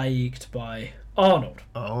being plagued by Arnold.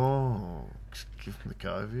 Oh, give him the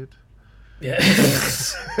COVID. Yeah.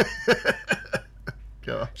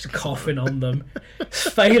 God. Just coughing on them.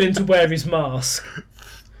 Failing to wear his mask.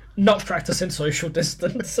 Not practicing social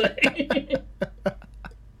distancing.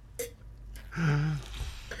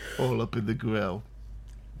 All up in the grill.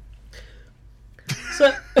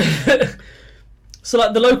 So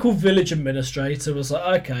like the local village administrator was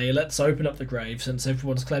like, okay, let's open up the grave since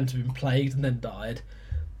everyone's claimed to have been plagued and then died.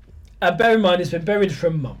 And bear in mind, it's been buried for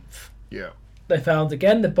a month. Yeah. They found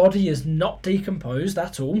again the body is not decomposed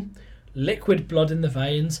at all, liquid blood in the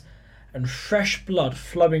veins, and fresh blood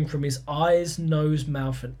flowing from his eyes, nose,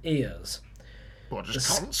 mouth, and ears. What,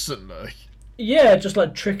 just constantly? Yeah, just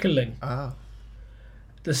like trickling. Oh.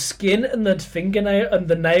 The skin and the fingernail and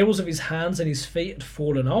the nails of his hands and his feet had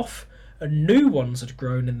fallen off, and new ones had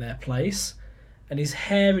grown in their place, and his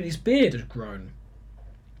hair and his beard had grown.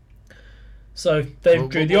 So they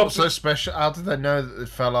drew the opposite. What's so special? How did they know that it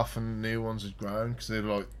fell off and new ones had grown? Because they're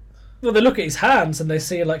like... Well, they look at his hands and they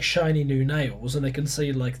see like shiny new nails, and they can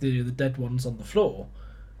see like the dead ones on the floor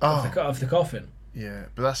of the coffin. Yeah,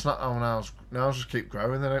 but that's not how nails. Nails just keep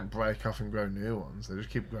growing. They don't break off and grow new ones. They just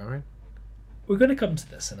keep growing. We're going to come to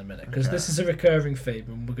this in a minute because this is a recurring theme,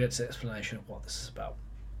 and we'll get to the explanation of what this is about.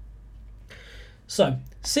 So,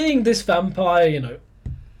 seeing this vampire,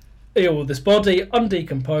 this body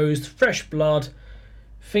undecomposed, fresh blood,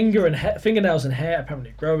 fingernails and hair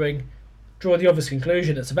apparently growing, draw the obvious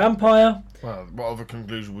conclusion it's a vampire. Well, what other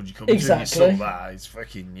conclusion would you come exactly. to? You saw that. It's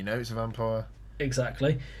fucking, it's a vampire.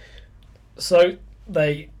 Exactly. So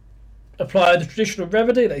they apply the traditional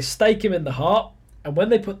remedy. They stake him in the heart, and when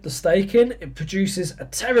they put the stake in, it produces a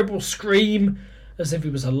terrible scream as if he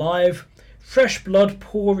was alive, fresh blood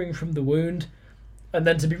pouring from the wound, and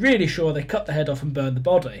then to be really sure, they cut the head off and burn the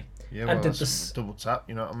body. Yeah, well, and did this double tap.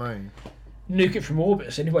 You know what I mean? Nuke it from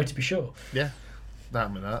orbit, anyway, to be sure. Yeah,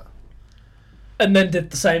 that with that. And then did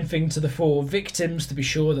the same thing to the 4 victims to be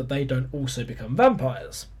sure that they don't also become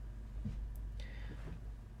vampires.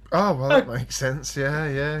 Oh, well, that makes sense.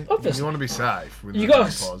 Yeah. Obviously. You want to be safe with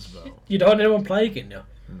vampires, but... You don't want anyone plaguing you.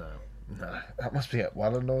 No. That must be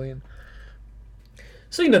well annoying.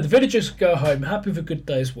 So, the villagers go home happy with a good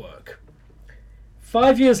day's work.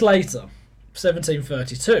 5 years later,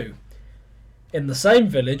 1732, in the same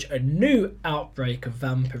village, a new outbreak of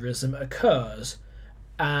vampirism occurs,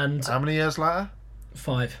 And How many years later?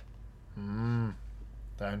 5.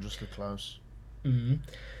 Dangerously close.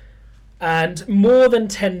 And more than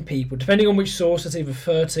 10 people, depending on which source, it's either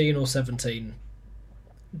 13 or 17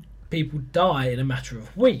 people die in a matter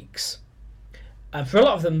of weeks. And for a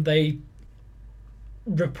lot of them, they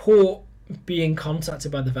report being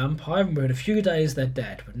contacted by the vampire, and within a few days they're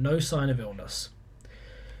dead with no sign of illness.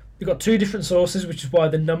 We've got 2 different sources, which is why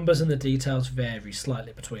the numbers and the details vary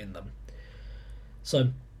slightly between them. So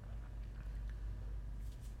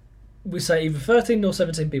we say either 13 or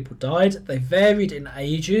 17 people died. They varied in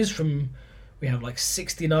ages from, we have like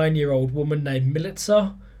 69-year-old woman named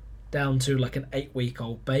Militza down to like an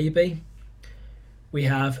 8-week-old baby. We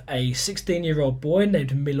have a 16-year-old boy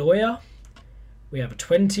named Miloya. We have a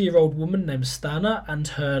 20-year-old woman named Stana and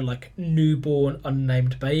her like newborn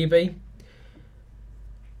unnamed baby.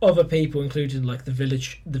 Other people, including like the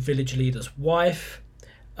village leader's wife,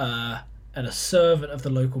 and a servant of the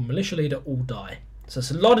local militia leader, all die. So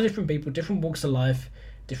it's a lot of different people, different walks of life,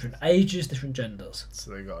 different ages, different genders.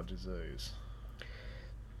 So they got a disease.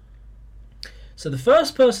 So the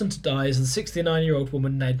first person to die is a 69-year-old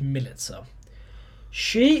woman named Militza.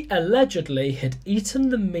 She allegedly had eaten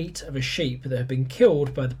the meat of a sheep that had been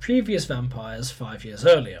killed by the previous vampires 5 years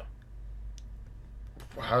earlier.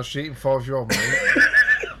 How's she eating 5-year-old meat?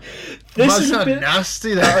 This Imagine is how a bit...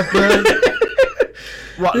 nasty that would be.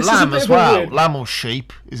 What, This is a lamb bit as of a well? weird- Lamb or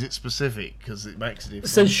sheep? Is it specific? Because it makes a It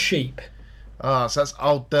difference. says sheep. So that's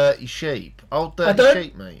old dirty sheep. Old I dirty don't-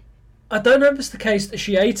 sheep meat. I don't know if it's the case that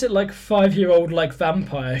she ate it like 5-year-old like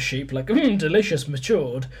vampire sheep, like delicious,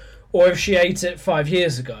 matured, or if she ate it 5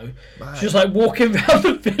 years ago. Mate. She was like walking around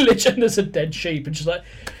the village and there's a dead sheep, and she's like,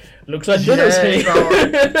 "Looks like dinner's here."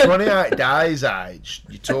 no, 28 days aged.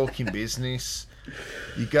 You're talking business.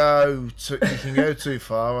 You can go too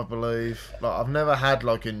far, I believe. Like I've never had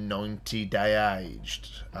like a 90-day aged.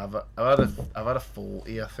 I've had a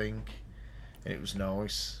 40, I think, and it was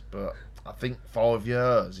nice. But I think 5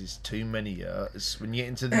 years is too many years. When you get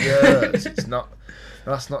into the years, it's not.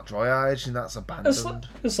 That's not dry aging. That's abandoned.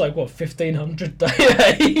 It's like what, 1,500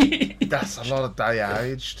 day. That's a lot of day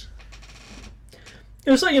aged.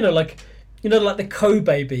 It was like like the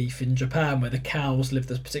Kobe beef in Japan, where the cows live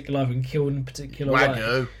this particular life and kill in a particular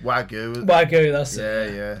way. Wagyu. Wagyu, that's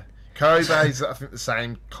it. Yeah. Kobe's I think the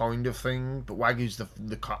same kind of thing, but Wagyu's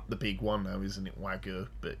the big one now, isn't it? Wagyu,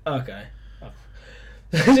 but Okay.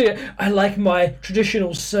 I like my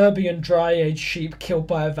traditional Serbian dry-aged sheep killed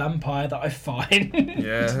by a vampire that I find.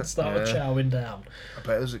 Yeah, and start yeah. chowing down. I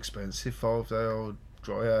bet it was expensive, 5-day-old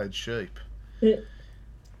dry-aged sheep.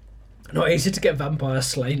 Not easy to get vampire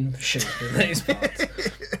slain sheep in these parts.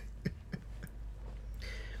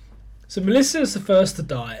 So Melissa is the first to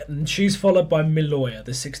die, and she's followed by Miloya,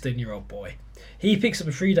 the 16-year-old boy. He picks up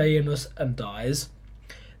a 3-day illness and dies.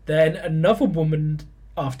 Then another woman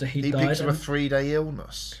after he died. He picks up a 3-day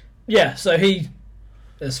illness. Yeah, so he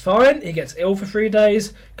is fine. He gets ill for 3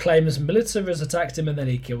 days, claims Militza has attacked him, and then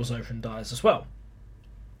he kills her and dies as well.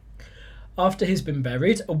 After he's been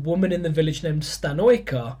buried, a woman in the village named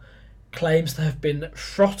Stanoika claims to have been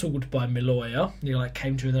throttled by Miloya. He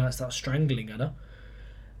came to her and started strangling her.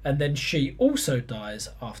 And then she also dies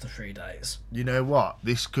after 3 days. You know what?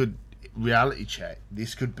 This could reality check.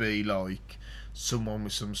 This could be like someone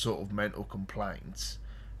with some sort of mental complaints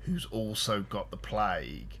who's also got the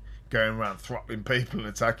plague, going around throttling people and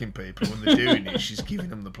attacking people. When they're doing it, she's giving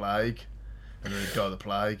them the plague, and then they die of the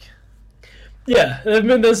plague. Yeah, I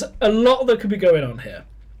mean, there's a lot that could be going on here.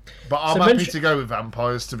 But I'm happy to go with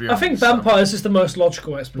vampires, to be honest. I think vampires is the most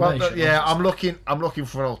logical explanation. Well, yeah, I'm looking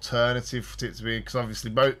for an alternative to it to be, because obviously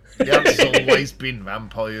the answer's always been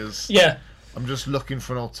vampires. Yeah. I'm just looking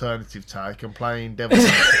for an alternative take. I'm playing devil's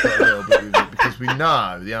advocate a little bit with it, because we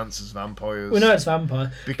know the answer's vampires. We know it's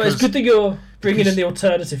vampire, but it's good that you're bringing in the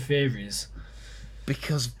alternative theories.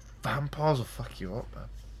 Because vampires will fuck you up, man.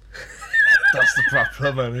 That's the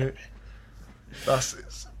problem, isn't it?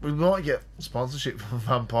 We might get sponsorship from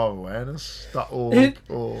vampireawareness.org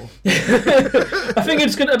or... I think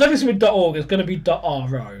it's gonna. I don't think it's gonna be .org. It's gonna be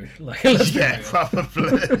 .ro. Yeah,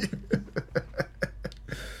 probably.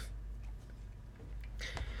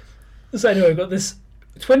 So anyway, we've got this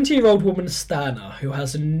 20-year-old woman, Stana, who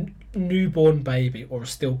has a newborn baby or a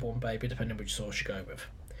stillborn baby, depending on which source you go with.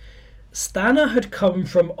 Stana had come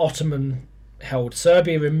from Ottoman-held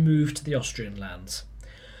Serbia and moved to the Austrian lands.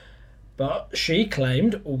 But she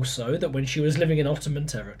claimed also that when she was living in Ottoman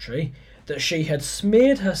territory, that she had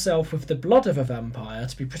smeared herself with the blood of a vampire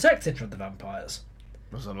to be protected from the vampires.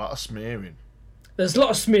 There's a lot of smearing. There's a lot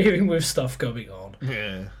of smearing with stuff going on.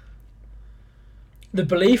 Yeah. The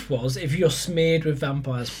belief was if you're smeared with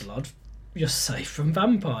vampire's blood, you're safe from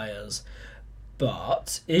vampires.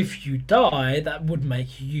 But if you die, that would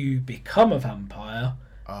make you become a vampire.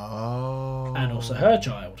 Oh. And also her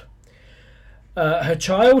child. Her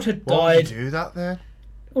child had Why died. would you do that then?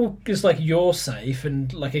 Well, it's like you're safe,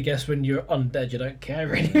 and like I guess when you're undead, you don't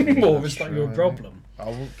care anymore. It's like your problem. I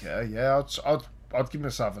wouldn't care. Yeah, I'd give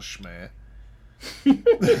myself a smear.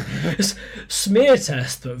 Smear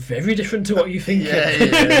test, but very different to what you think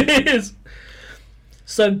it is.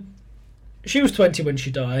 So, she was 20 when she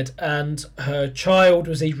died, and her child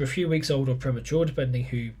was either a few weeks old or premature,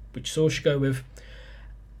 depending which source you go with.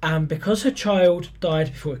 And because her child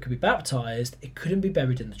died before it could be baptised, it couldn't be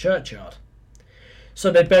buried in the churchyard. So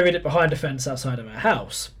they buried it behind a fence outside of her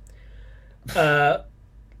house. The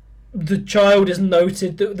child is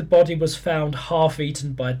noted that the body was found half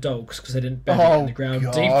eaten by dogs because they didn't bury it in the ground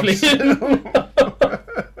deeply.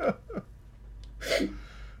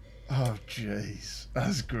 Oh, jeez.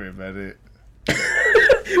 That's grim, isn't it?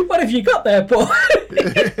 What have you got there, boy?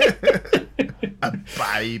 A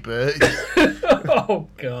baby. Oh,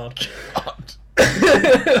 God.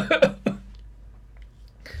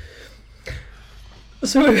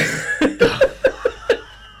 So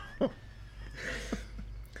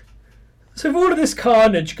with all of this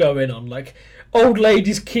carnage going on, like old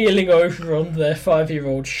ladies keeling over on their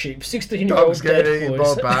 5-year-old sheep, 16-year-old Dogs dead getting eaten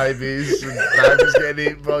boys. by babies, and babies getting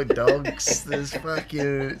eaten by dogs. There's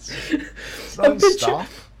fucking... It's non-stop.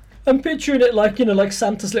 I'm picturing it like, like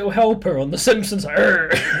Santa's little helper on The Simpsons.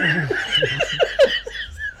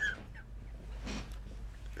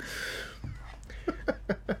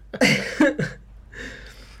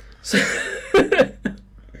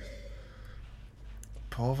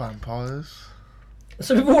 Poor vampires.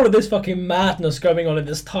 So with all of this fucking madness going on in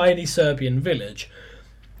this tiny Serbian village,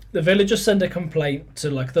 the villagers send a complaint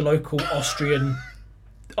to like the local Austrian,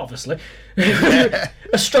 obviously, a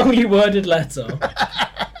strongly worded letter.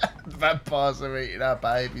 Vampires are eating our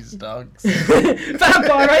babies' dogs.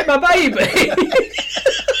 Vampire ate my baby.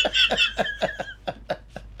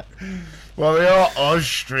 Well, they are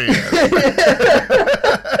Austrian.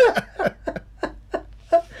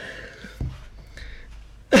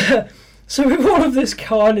 So with all of this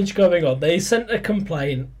carnage going on, they sent a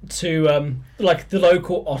complaint to like the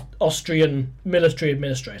local Austrian military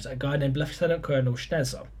administrator, a guy named Lieutenant Colonel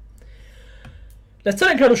Schnezzer.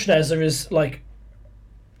 Lieutenant Colonel Schnezzer is like,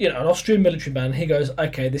 an Austrian military man. He goes,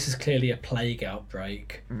 okay, this is clearly a plague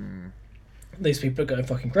outbreak. These people are going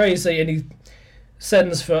fucking crazy, and he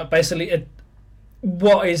sends for basically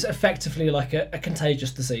what is effectively like a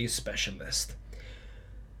contagious disease specialist.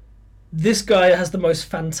 This guy has the most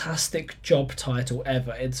fantastic job title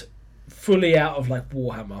ever. It's fully out of like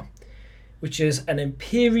Warhammer, which is an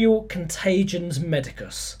Imperial Contagions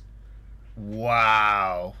Medicus.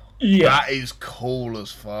 Wow. Yeah. That is cool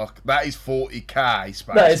as fuck. That is 40k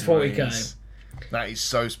Space That is 40k. Marines. That is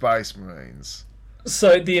so Space Marines.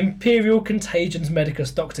 So the Imperial Contagions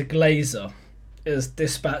Medicus Dr. Glazer is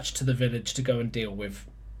dispatched to the village to go and deal with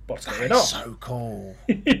what's going That on. is so cool.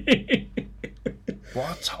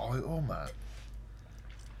 What a title, man.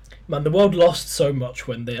 Man, the world lost so much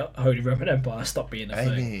when the Holy Roman Empire stopped being a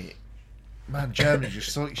thing. Amy, man, Germany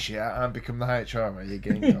just sort your shit out and become the HRA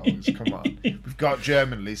again, guys. Come on. We've got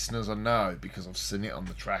German listeners, I know, because I've seen it on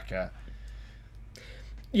the tracker.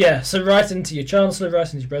 Yeah, so write into your Chancellor,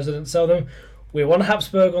 write into your President, tell them, we want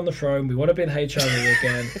Habsburg on the throne, we want to be in HRA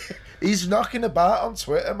again. He's knocking about on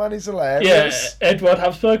Twitter, man. He's Yeah, hilarious. Edward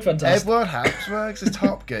Habsburg, fantastic. Edward Habsburg's a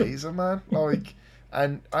top geezer, man. Like,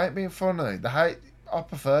 and I ain't being funny. I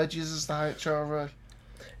prefer Jesus as the HRA.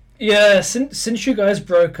 Yeah, since you guys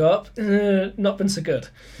broke up, not been so good.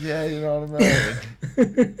 Yeah, you know what I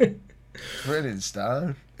mean. Brilliant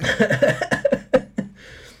stone.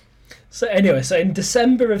 So anyway, so in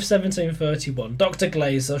December of 1731, Dr.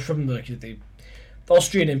 Glazer from the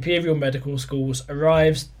Austrian Imperial Medical Schools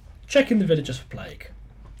arrives, checking the villagers for plague.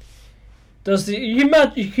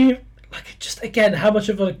 Just again, how much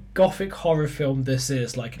of a gothic horror film this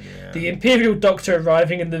is. Like, the Imperial Doctor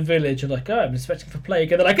arriving in the village and like, oh, I'm inspecting for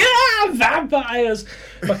plague. And they're like, vampires!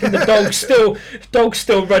 Fucking the dog's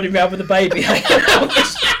still running around with the baby.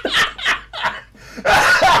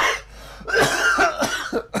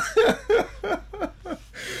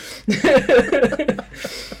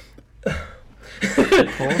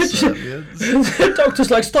 Poor Serbians. The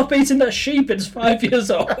doctor's like, stop eating that sheep, it's 5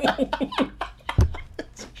 years old.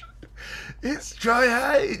 It's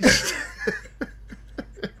dry aged.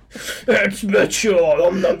 It's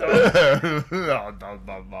mature.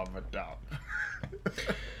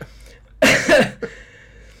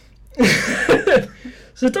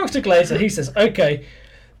 So Dr. Glazer, he says, okay,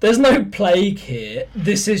 there's no plague here.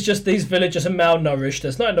 This is just these villagers are malnourished.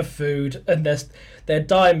 There's not enough food, and they're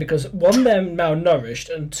dying because one, they're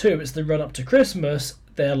malnourished, and two, it's the run up to Christmas.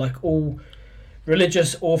 They're like all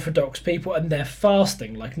religious Orthodox people, and they're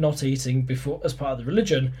fasting, like not eating before as part of the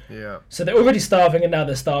religion. Yeah. So they're already starving, and now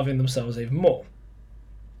they're starving themselves even more.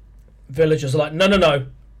 Villagers are like, no,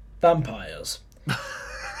 vampires.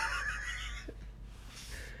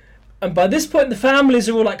 And by this point, the families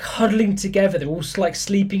are all like huddling together. They're all like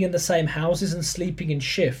sleeping in the same houses and sleeping in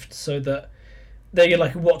shifts, so that they're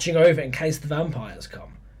like watching over in case the vampires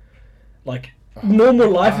come. Like normal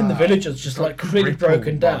life in the village is just like completely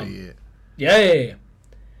broken down. Yeah.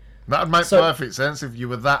 That'd make perfect sense. If you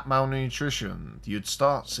were that malnutrition, you'd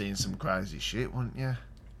start seeing some crazy shit, wouldn't you?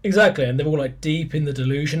 Exactly, and they're all like deep in the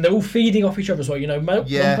delusion. They're all feeding off each other as well. You know, one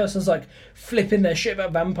person's like flipping their shit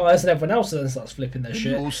about vampires, and everyone else then starts flipping their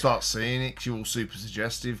shit. You all start seeing it because you're all super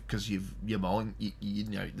suggestive because your mind, you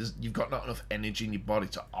know, you've got not enough energy in your body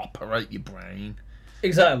to operate your brain.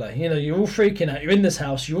 Exactly. You know, you're all freaking out. You're in this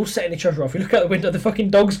house. You're all setting each other off. You look out the window. The fucking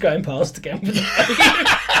dog's going past again.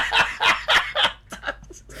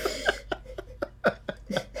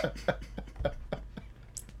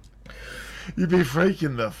 You'd be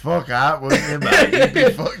freaking the fuck out, wouldn't you, mate? You'd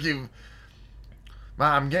be fucking...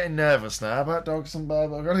 Man, I'm getting nervous now about dogs and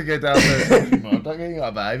baby. I've got to go down there and talk more. Don't get you got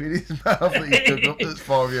a baby in his mouth that you took up that's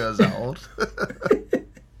 5 years old.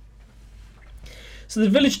 So the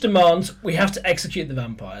village demands we have to execute the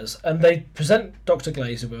vampires, and they present Dr.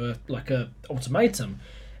 Glazer with a ultimatum: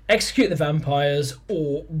 execute the vampires,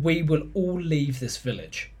 or we will all leave this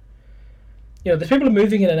village. You know, the people are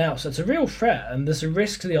moving in and out, so it's a real threat, and there's a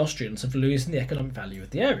risk to the Austrians of losing the economic value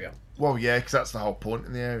of the area. Well, yeah, because that's the whole point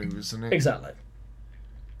in the area, isn't it? Exactly.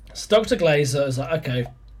 So Dr. Glazer is like, okay,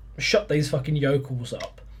 shut these fucking yokels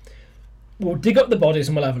up. We'll dig up the bodies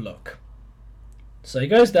and we'll have a look. So he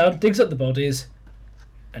goes down, digs up the bodies,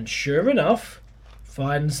 and sure enough,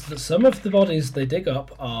 finds that some of the bodies they dig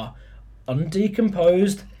up are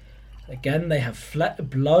undecomposed. Again, they have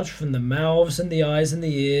blood from the mouths and the eyes and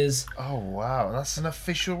the ears. Oh, wow. That's an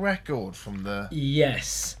official record from the...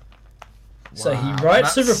 Yes. Wow. So he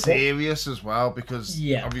writes a report. Serious as well, because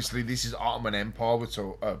obviously this is Ottoman Empire,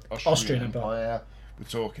 Austrian Empire we're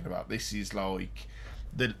talking about. This is like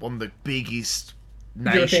one of the biggest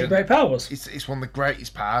nations. European great powers. It's one of the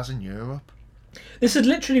greatest powers in Europe. This is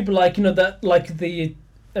literally like, you know, that like the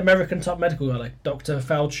American top medical guy, like Dr.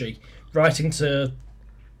 Fauci, writing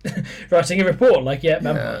a report like,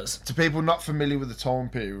 vampires. To people not familiar with the time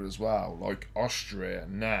period as well, like Austria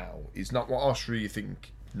now is not what Austria you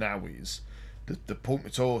think now is. The point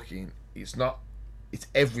we're talking, it's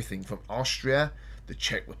everything from Austria, the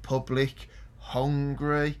Czech Republic,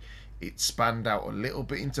 Hungary. It spanned out a little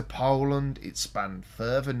bit into Poland. It spanned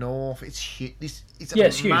further north. It's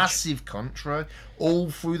a massive country, all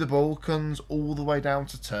through the Balkans, all the way down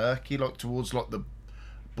to Turkey, like towards like the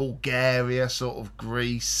Bulgaria, sort of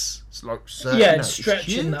Greece. It's like it's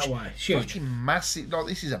stretching that way. It's huge. Fucking massive. Like,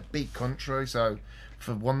 this is a big country, so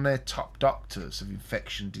for one of their top doctors of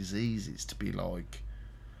infection diseases to be like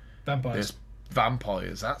vampires,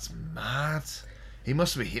 that's mad. He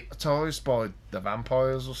must be hypnotised by the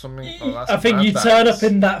vampires or something. I think you turn up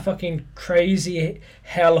in that fucking crazy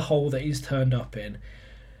hellhole that he's turned up in.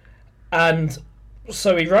 And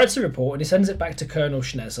so he writes a report and he sends it back to Colonel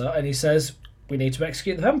Schnezer and he says, we need to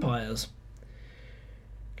execute the vampires.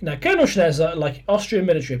 Now, Colonel Schnezer, like Austrian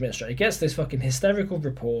military administrator, gets this fucking hysterical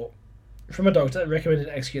report from a doctor that recommended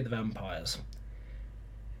to execute the vampires.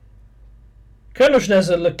 Colonel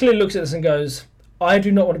Schnezer clearly looks at this and goes, I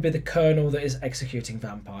do not want to be the colonel that is executing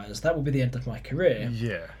vampires. That will be the end of my career.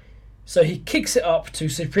 Yeah. So he kicks it up to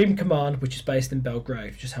Supreme Command, which is based in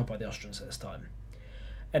Belgrade, which is held by the Austrians at this time.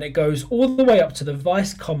 And it goes all the way up to the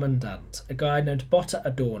Vice Commandant, a guy named Botta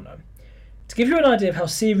Adorno. To give you an idea of how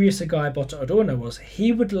serious a guy Botta Adorno was,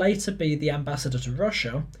 he would later be the ambassador to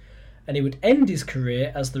Russia, and he would end his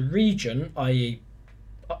career as the regent, i.e.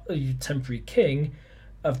 temporary king,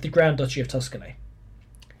 of the Grand Duchy of Tuscany.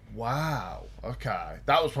 Wow. Okay.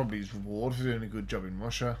 That was probably his reward for doing a good job in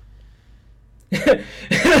Russia.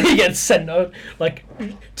 He gets sent out, like,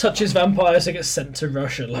 touches vampires and gets sent to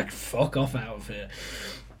Russia. Like, fuck off out of here.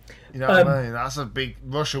 You know what I mean? That's a big...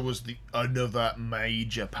 Russia was another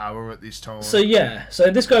major power at this time. So, yeah.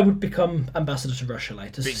 So, this guy would become ambassador to Russia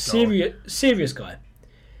later. Serious guy.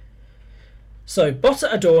 So,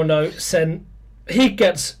 Botta Adorno he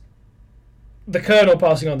gets the colonel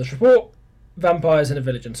passing on this report, vampires in a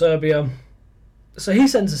village in Serbia. So, he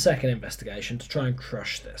sends a second investigation to try and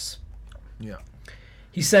crush this. Yeah.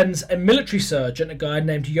 He sends a military surgeon, a guy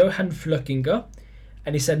named Johann Flöckinger,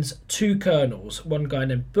 and he sends 2 colonels, one guy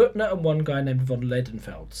named Butner and one guy named von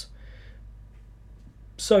Leidenfeld.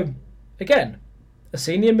 So, again, a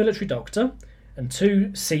senior military doctor and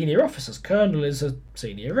 2 senior officers. Colonel is a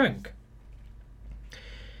senior rank.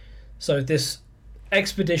 So this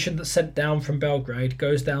expedition that's sent down from Belgrade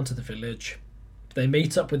goes down to the village. They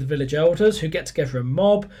meet up with the village elders, who get together a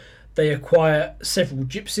mob. They acquire several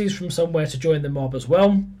gypsies from somewhere to join the mob as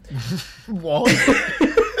well. What?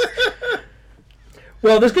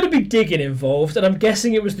 Well, there's going to be digging involved, and I'm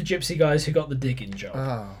guessing it was the gypsy guys who got the digging job.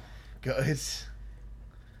 Oh, good.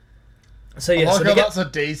 So yeah, I so like how that's a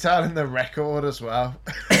detail in the record as well.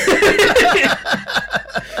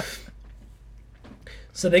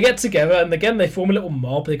 So they get together, and again they form a little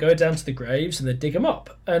mob. They go down to the graves and they dig them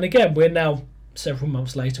up. And again, we're now several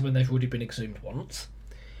months later when they've already been exhumed once.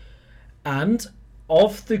 And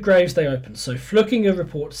of the graves they open, so Flückiger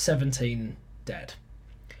reports 17 dead.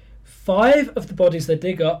 5 of the bodies they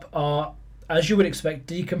dig up are, as you would expect,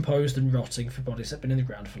 decomposed and rotting for bodies that have been in the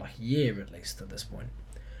ground for like a year at least at this point.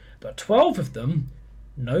 But 12 of them,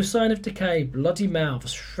 no sign of decay, bloody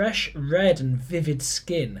mouths, fresh red and vivid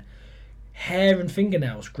skin, hair and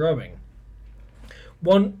fingernails growing.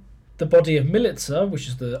 One, the body of Militzer, which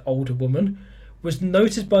is the older woman, was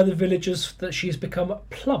noted by the villagers that she has become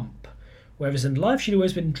plump, whereas in life she'd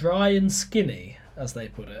always been dry and skinny, as they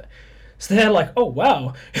put it. So they're like, oh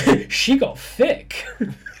wow, she got thick.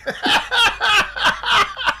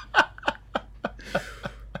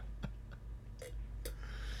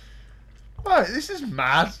 Right, this is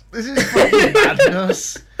mad. This is fucking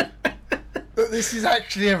madness. This is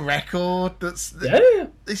actually a record. Yeah.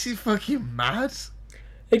 This is fucking mad.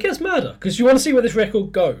 It gets madder, because you want to see where this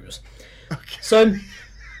record goes. Okay. So,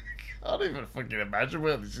 I can't even fucking imagine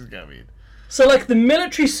where this is going. So, like the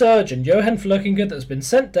military surgeon Johann Flückiger that's been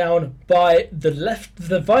sent down by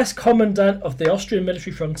the vice commandant of the Austrian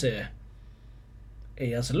military frontier.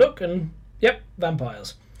 He has a look and, yep,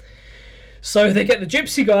 vampires. So they get the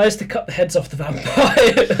gypsy guys to cut the heads off the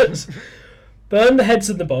vampires, burn the heads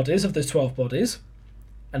and the bodies of those 12 bodies,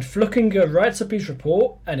 and Flückiger writes up his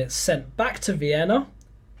report, and it's sent back to Vienna,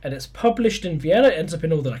 and it's published in Vienna. It ends up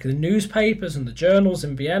in all the newspapers and the journals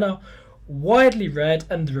in Vienna, widely read,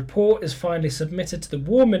 and the report is finally submitted to the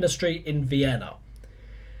War Ministry in Vienna.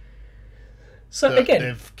 So again,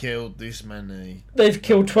 they've killed this many. They've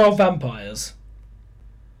killed 12 vampires.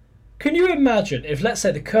 Can you imagine if, let's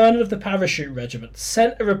say, the colonel of the parachute regiment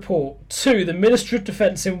sent a report to the Ministry of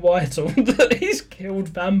Defence in Whitehall that he's killed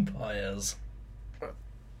vampires?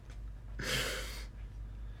 Do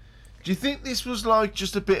you think this was like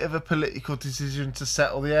just a bit of a political decision to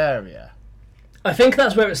settle the area? I think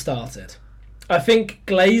that's where it started. I think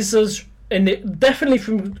Glazer's, definitely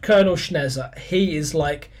from Colonel Schnezer, he is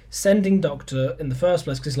like sending Doctor in the first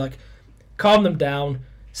place because he's like, calm them down,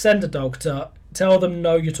 send a doctor, tell them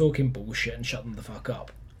no, you're talking bullshit, and shut them the fuck up.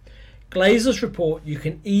 Glazer's report, you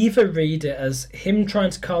can either read it as him trying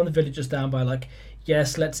to calm the villagers down by like,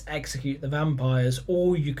 yes, let's execute the vampires,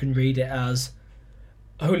 or you can read it as,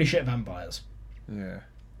 holy shit, vampires. Yeah.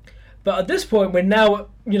 But at this point, we're now,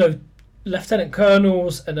 lieutenant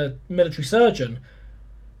colonels and a military surgeon.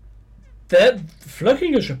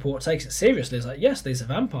 Flückiger's report takes it seriously. It's like, yes, these are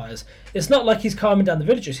vampires. It's not like he's calming down the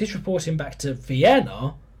villagers. He's reporting back to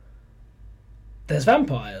Vienna. There's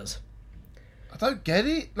vampires. I don't get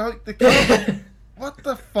it. Like, the guy... What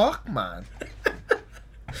the fuck, man?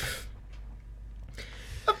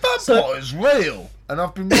 A vampire's real, and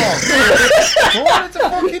I've been wrong. I wanted to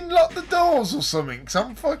fucking lock the doors or something, because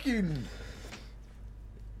I'm fucking...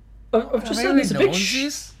 I've just said there's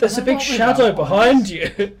noises? There's a big shadow behind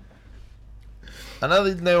you. I know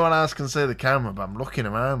that no one else can see the camera, but I'm looking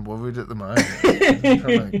around worried at the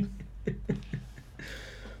moment.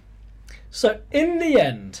 So, in the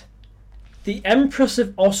end, the Empress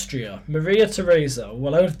of Austria, Maria Theresa,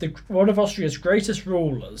 one of Austria's greatest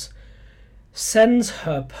rulers, sends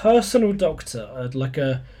her personal doctor,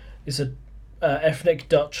 ethnic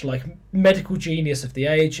Dutch, medical genius of the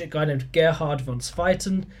age, a guy named Gerhard van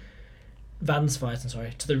Swieten,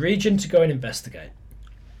 to the region to go and investigate.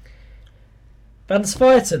 Van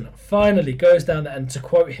Swieten finally goes down there, and to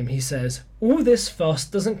quote him, he says, "All this fuss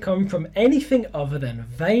doesn't come from anything other than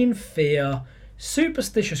vain fear,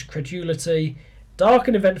 superstitious credulity, dark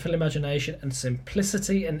and eventful imagination, and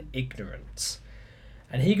simplicity and ignorance."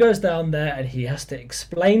 And he goes down there and he has to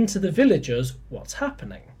explain to the villagers what's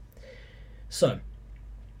happening. So,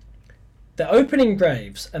 they're opening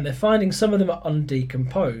graves and they're finding some of them are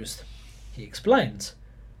undecomposed. He explains,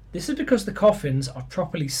 this is because the coffins are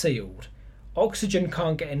properly sealed. Oxygen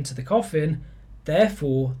can't get into the coffin,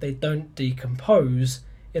 therefore they don't decompose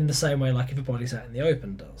in the same way like if a body's out in the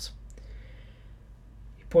open does.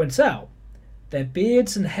 He points out their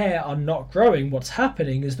beards and hair are not growing. What's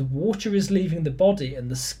happening is the water is leaving the body and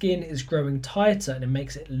the skin is growing tighter, and it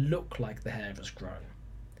makes it look like the hair has grown.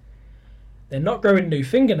 They're not growing new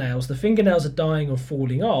fingernails. The fingernails are dying or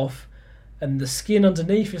falling off, and the skin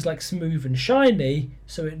underneath is like smooth and shiny,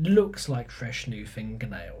 so it looks like fresh new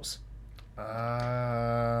fingernails.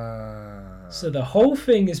 So the whole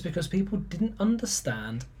thing is because people didn't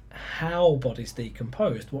understand how bodies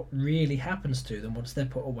decomposed, what really happens to them once they're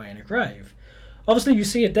put away in a grave. Obviously, you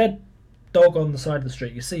see a dead dog on the side of the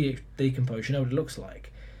street, you see it decompose, you know what it looks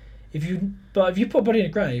like. If you put a body in a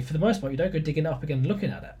grave, for the most part, you don't go digging it up again and looking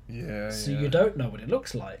at it. Yeah. So you don't know what it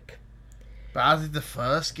looks like. But how did the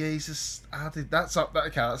first geezer? That's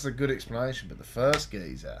a good explanation. But the first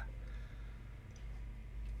geezer,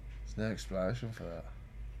 there's no explanation for that.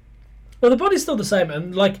 Well, the body's still the same,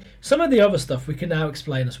 and like some of the other stuff we can now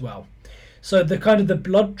explain as well. So the kind of the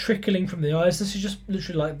blood trickling from the eyes, this is just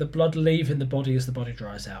literally like the blood leaving the body as the body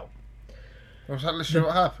dries out. Well, is that literally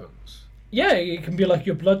what happens? Yeah, it can be like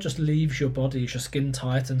your blood just leaves your body, your skin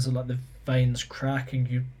tightens and like the veins crack and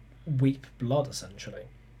you weep blood essentially.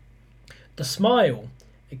 The smile,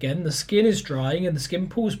 again, the skin is drying and the skin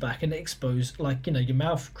pulls back and it exposes, like, you know, your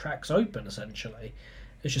mouth cracks open essentially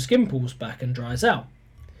as your skin pulls back and dries out.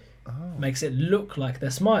 Oh. Makes it look like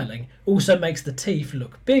they're smiling. Also makes the teeth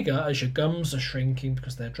look bigger as your gums are shrinking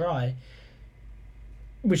because they're dry,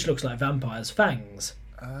 which looks like vampires' fangs.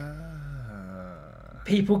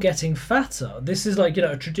 People getting fatter. This is like, you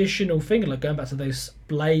know, a traditional thing, like going back to those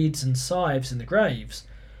blades and scythes in the graves.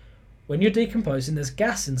 When you're decomposing, there's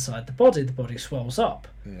gas inside the body swells up.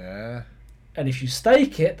 Yeah. And if you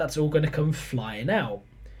stake it, that's all going to come flying out.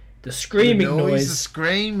 The screaming noise. The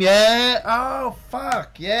scream, yeah. Oh,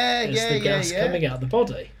 fuck. Yeah, is the gas coming out of the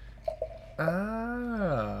body.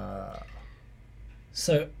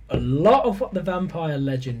 So a lot of what the vampire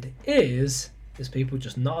legend is people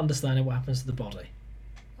just not understanding what happens to the body.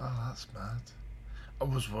 Oh, that's mad. I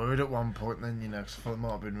was worried at one point then, you know, because I thought it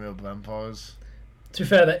might have been real vampires. To be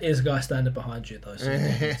fair, there is a guy standing behind you, though. So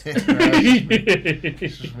it's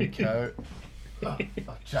just my coat. I'll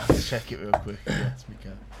have to check it real quick. Yeah, it's my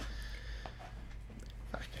coat.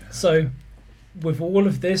 So, with all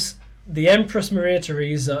of this, the Empress Maria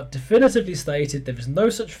Theresa definitively stated there is no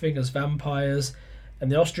such thing as vampires,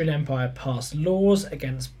 and the Austrian Empire passed laws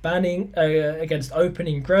against against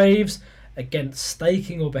opening graves, against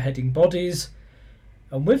staking or beheading bodies,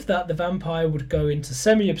 and with that, the vampire would go into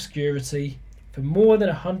semi-obscurity for more than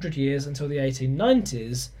 100 years until the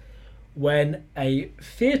 1890s, when a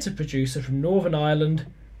theatre producer from Northern Ireland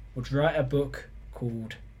would write a book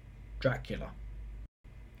called Dracula.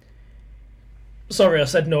 Sorry, I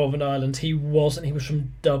said Northern Ireland. He wasn't. He was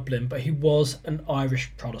from Dublin, but he was an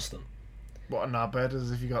Irish Protestant. What a knobhead,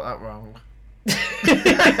 as if you got that wrong.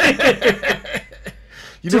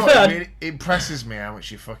 You know what? It impresses me how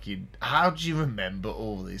much you fucking... How do you remember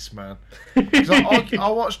all this, man? 'Cause I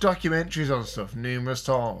watch documentaries on stuff numerous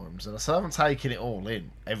times, and I still haven't taken it all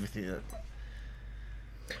in. Everything.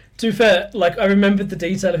 To be fair, like, I remembered the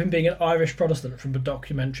detail of him being an Irish Protestant from a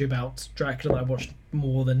documentary about Dracula that I watched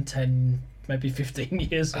more than 10, maybe 15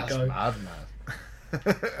 years ago. That's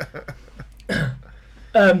mad,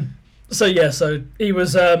 man. So he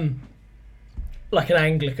was like an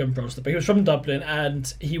Anglican Protestant, but he was from Dublin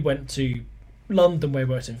and he went to London where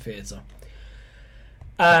he worked in theatre.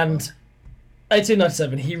 And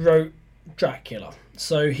 1897 he wrote Dracula.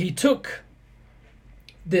 So he took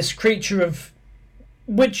this creature of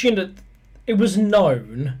which, you know, it was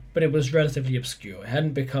known, but it was relatively obscure. It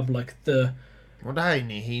hadn't become like the... Well,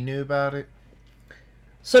 he knew about it.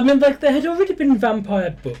 So, I mean, like, there had already been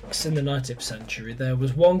vampire books in the 19th century. There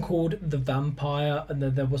was one called The Vampire, and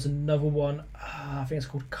then there was another one, I think it's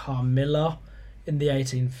called Carmilla, in the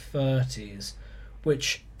 1830s,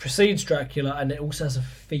 which precedes Dracula, and it also has a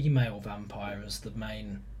female vampire as the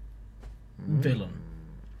main villain.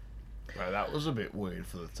 Well, that was a bit weird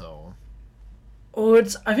for the time.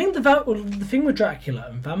 I think the thing with Dracula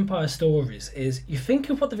and vampire stories is you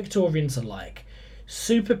think of what the Victorians are like.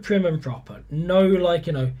 Super prim and proper. No, like,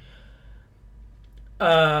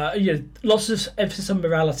 lots of emphasis on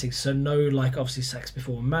morality. So no, like, obviously sex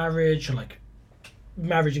before marriage. Or, like,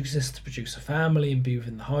 marriage exists to produce a family and be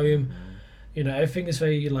within the home. You know, everything is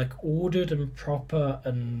very, like, ordered and proper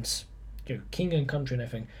and, you know, king and country and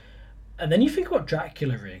everything. And then you think what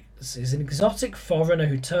Dracula is. He's an exotic foreigner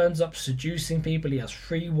who turns up seducing people. He has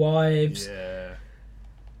 3 wives. Yeah.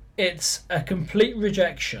 It's a complete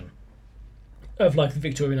rejection of, like, the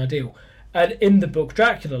Victorian ideal. And in the book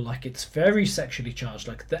Dracula, like, it's very sexually charged.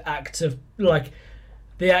 Like, the act of, like,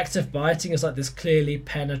 the act of biting is like this clearly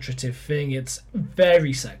penetrative thing. It's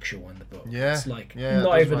very sexual in the book. Yeah, It's like yeah, that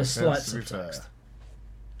not does even a make slight sense, to be fair. subtext.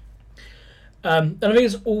 And I think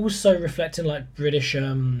it's also reflecting like British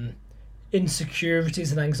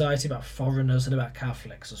insecurities and anxiety about foreigners and about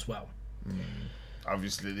Catholics as well.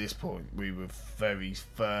 Obviously, at this point, we were very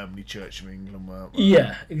firmly Church of England, weren't we?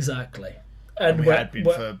 Yeah, exactly. And we had been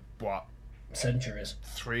for, what, centuries.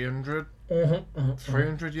 300?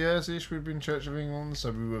 300 years-ish we've been Church of England,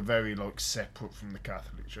 so we were very, like, separate from the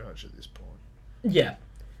Catholic Church at this point. Yeah.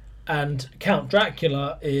 And Count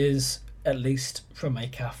Dracula is at least from a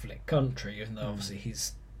Catholic country, even though obviously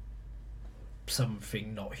he's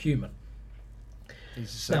something not human.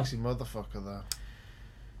 He's a sexy motherfucker, though.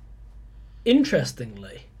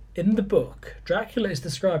 Interestingly, in the book, Dracula is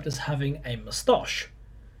described as having a moustache.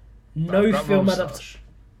 No That film moustache.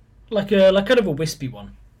 like kind of a wispy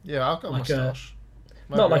one, Yeah, I've got Like a a- moustache.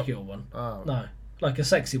 not like your one. Oh. No, like a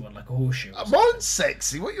sexy one, like a horseshoe. or Mine's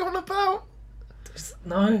sexy. What you on about?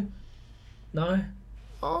 something. No.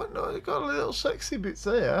 Oh no, you got a little sexy bits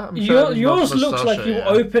there. I'm Yours looks like you yeah.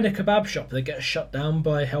 open a kebab shop that gets shut down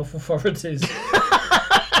by health authorities.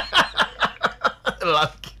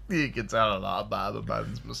 Like, you can tell a lot about the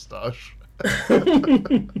man's moustache.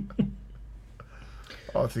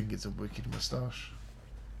 I think it's a wicked moustache.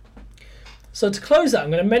 So to close out,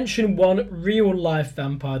 I'm going to mention one real-life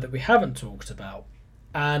vampire that we haven't talked about,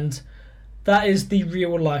 and that is the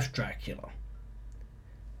real-life Dracula.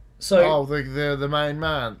 So Oh, the main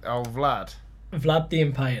man. Oh, Vlad. Vlad the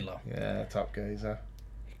Impaler. Yeah, top geezer.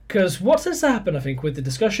 Because what tends to happen, I think, with the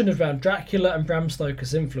discussion around Dracula and Bram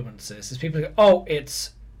Stoker's influences is people go, oh,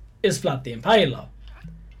 it's Vlad the Impaler.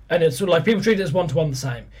 And it's sort of like people treat it as one-to-one the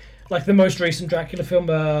same. Like the most recent Dracula film,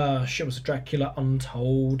 was Dracula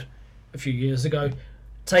Untold a few years ago,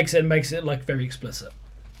 takes it and makes it like very explicit.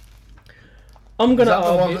 I'm Is going to that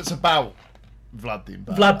the one argue that's about Vlad the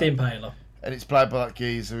Impaler? Vlad the Impaler. And it's played by that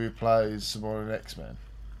geezer who plays someone in X-Men.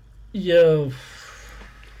 Yeah,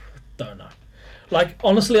 don't know. Like,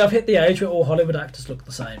 honestly, I've hit the age where all Hollywood actors look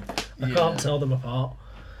the same. I Yeah. can't tell them apart.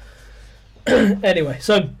 Anyway,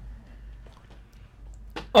 so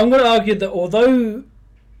I'm going to argue that although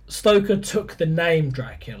Stoker took the name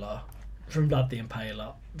Dracula from Vlad the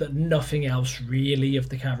Impaler, that nothing else really of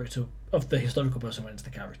the character, of the historical person, went into the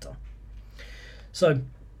character. So,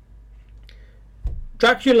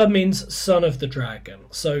 Dracula means son of the dragon.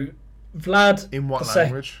 So, Vlad... In what the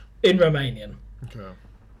language? In Romanian. Okay.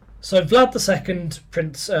 So Vlad II,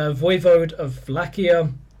 Prince Voivode of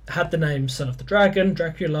Wallachia, had the name Son of the Dragon,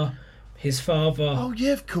 Dracula. His father... Oh,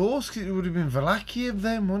 yeah, of course, 'cause it would have been Wallachia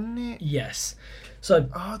then, wouldn't it? Yes. So,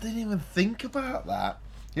 Oh, I didn't even think about that.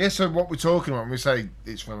 Yeah, so what we're talking about when we say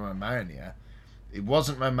it's from Romania, it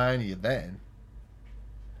wasn't Romania then.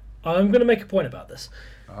 I'm going to make a point about this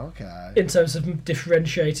Okay. in terms of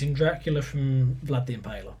differentiating Dracula from Vlad the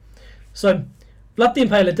Impaler. So, Vlad the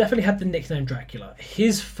Impaler definitely had the nickname Dracula.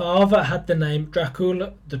 His father had the name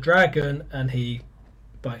Dracula the Dragon, and he,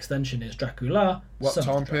 by extension, is Dracula. What son of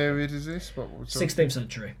time the dragon. period is this? What we're talking- 16th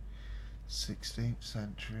century. 16th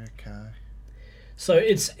century, okay. So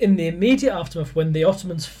it's in the immediate aftermath when the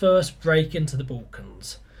Ottomans first break into the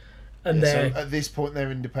Balkans. And Yeah, they're... so at this point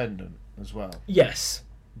they're independent as well. Yes.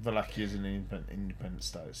 Wallachia is an independent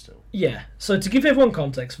state still. Yeah. So to give everyone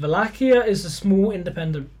context, Wallachia is a small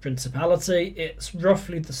independent principality. It's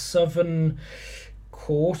roughly the southern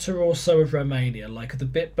quarter or so of Romania, like the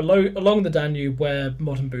bit below, along the Danube where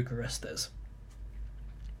modern Bucharest is.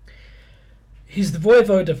 He's the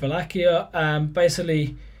voivode of Wallachia.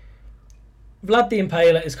 Basically, Vlad the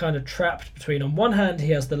Impaler is kind of trapped between, on one hand,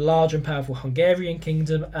 he has the large and powerful Hungarian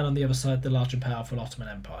kingdom, and on the other side, the large and powerful Ottoman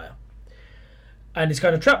Empire. And he's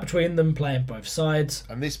kind of trapped between them, playing both sides.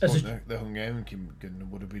 And this As point, the Hungarian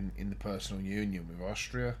kingdom would have been in the personal union with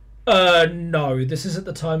Austria. No, this is at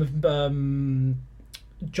the time of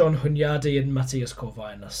John Hunyadi and Matthias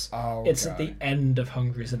Corvinus. Oh, okay. It's at the end of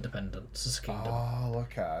Hungary's independence as a kingdom. Oh,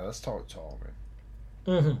 okay. That's tight timing.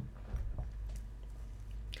 Mm-hmm.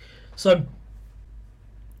 So,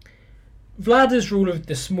 Vlad is ruler of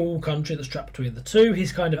this small country that's trapped between the two.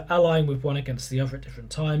 He's kind of allying with one against the other at different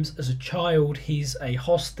times. As a child, he's a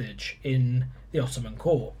hostage in the Ottoman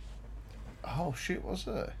court Oh, shit, was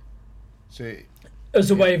it? So, as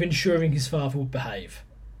a way of ensuring his father would behave.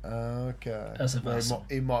 okay. As a Well, vassal.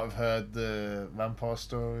 he might have heard the vampire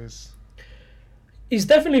stories. He's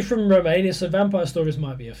definitely from Romania, so vampire stories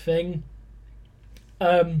might be a thing.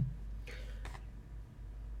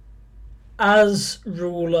 As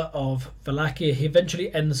ruler of Wallachia, he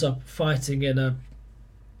eventually ends up fighting in a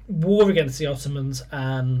war against the Ottomans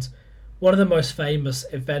and one of the most famous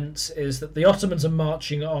events is that the Ottomans are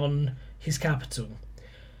marching on his capital.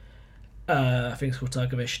 I think it's called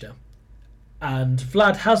Targovishte. And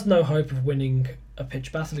Vlad has no hope of winning a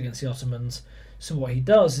pitched battle against the Ottomans. So what he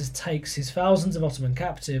does is takes his thousands of Ottoman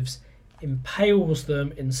captives, impales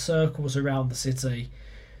them in circles around the city.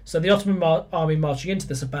 So the Ottoman army marching into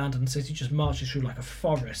this abandoned city just marches through like a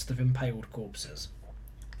forest of impaled corpses.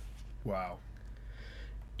 Wow.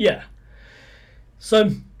 Yeah.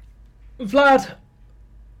 So Vlad...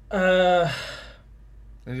 And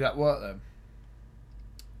did that work then?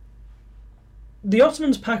 The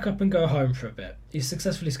Ottomans pack up and go home for a bit. He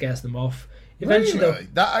successfully scares them off. Eventually, Really?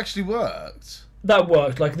 That actually worked? that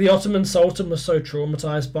worked. Like, the Ottoman Sultan was so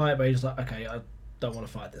traumatised by it, but he was like, okay, I don't want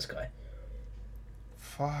to fight this guy.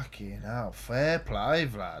 Fucking hell. Fair play,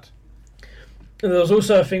 Vlad. And there was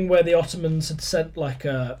also a thing where the Ottomans had sent, like,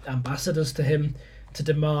 ambassadors to him to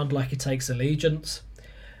demand, like, he takes allegiance.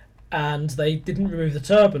 And they didn't remove the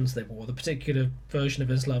turbans they wore. The particular version of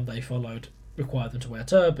Islam they followed required them to wear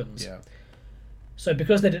turbans. Yeah. So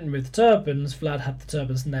because they didn't remove the turbans, Vlad had the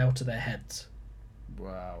turbans nailed to their heads.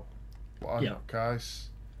 Wow. What a Yeah. nutcase.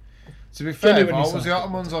 To be fair, Only if when I you was the cycle.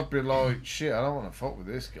 Ottomans, I'd be like, shit, I don't want to fuck with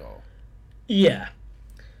this guy. Yeah.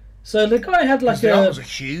 So the guy had like Because the Ottomans are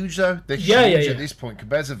huge, though. They're Yeah, huge yeah. at this point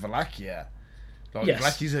compared to Wallachia. Like, Yes.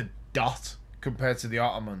 Wallachia's a dot compared to the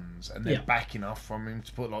Ottomans, and they're Yeah. backing off from him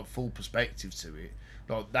to put, like, full perspective to it.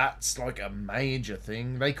 Like, that's, like, a major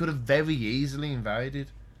thing. They could have very easily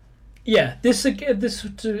invaded. Yeah, this to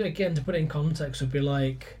put it in context would be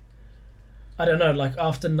like, I don't know, like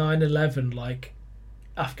after 9/11, like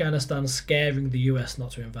Afghanistan scaring the US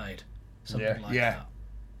not to invade, something like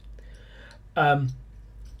that.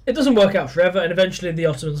 It doesn't work out forever, and eventually the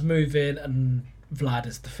Ottomans move in, and Vlad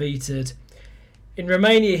is defeated. In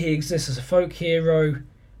Romania, he exists as a folk hero.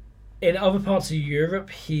 In other parts of Europe,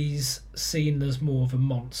 he's seen as more of a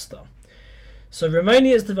monster. So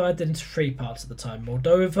Romania is divided into three parts at the time: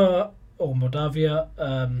 Moldova or Moldavia,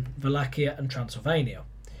 Wallachia, and Transylvania.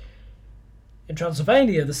 In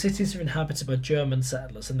Transylvania, the cities are inhabited by German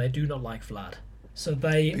settlers, and they do not like Vlad. So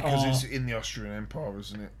they Because are... it's in the Austrian Empire,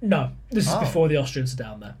 isn't it? No, this is Oh. before the Austrians are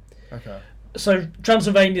down there. Okay. So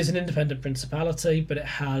Transylvania is an independent principality, but it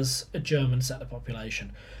has a German settler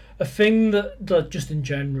population. A thing that just in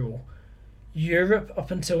general, Europe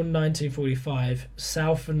up until 1945,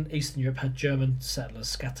 South and Eastern Europe had German settlers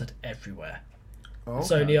scattered everywhere. Oh,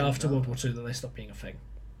 It's okay, only I didn't after know World that. War II that they stopped being a thing.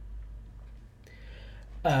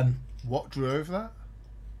 What drove that?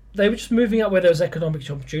 They were just moving out where there was economic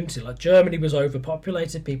opportunity. Like Germany was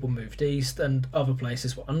overpopulated, people moved east, and other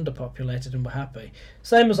places were underpopulated and were happy.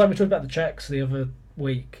 Same as like we talked about the Czechs the other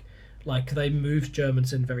week. Like they moved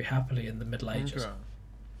Germans in very happily in the Middle Ages. Okay.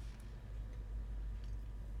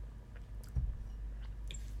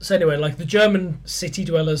 So anyway, like the German city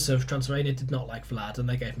dwellers of Transylvania did not like Vlad, and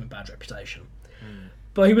they gave him a bad reputation.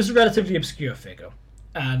 But he was a relatively obscure figure,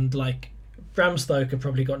 and like Bram Stoker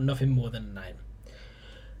probably got nothing more than a name.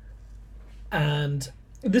 And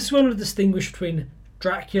this is one to distinguish between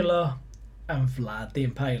Dracula and Vlad the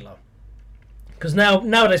Impaler, because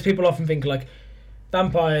nowadays people often think like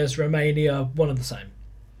vampires, Romania, one and the same.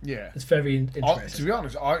 Yeah. It's very To interesting. be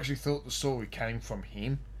honest, I actually thought the story came from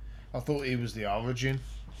him. I thought he was the origin.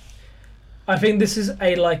 I think this is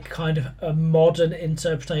a like kind of a modern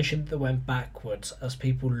interpretation that went backwards as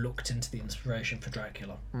people looked into the inspiration for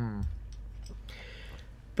Dracula.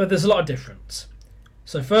 But there's a lot of difference.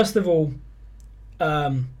 So first of all,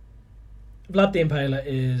 Vlad the Impaler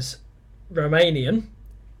is Romanian.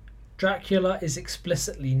 Dracula is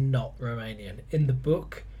explicitly not Romanian. In the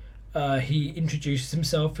book, he introduces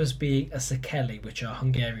himself as being a Szekely, which are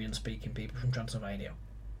Hungarian-speaking people from Transylvania.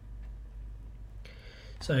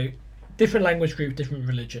 So, different language group, different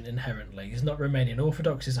religion inherently. He's not Romanian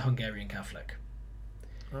Orthodox, he's a Hungarian Catholic.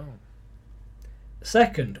 Oh.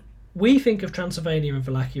 Second, we think of Transylvania and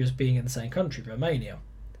Wallachia as being in the same country, Romania.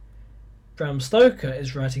 Bram Stoker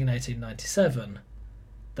is writing in 1897.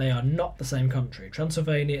 They are not the same country.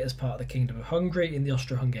 Transylvania is part of the Kingdom of Hungary in the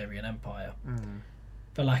Austro-Hungarian Empire.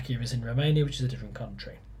 Wallachia is in Romania, which is a different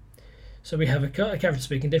country. So we have a character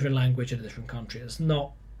speaking a different language in a different country. It's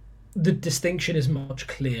not... The distinction is much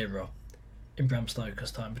clearer in Bram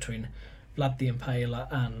Stoker's time between Vlad the Impaler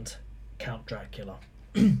and Count Dracula.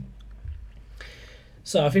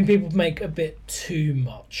 So I think people make a bit too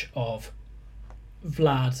much of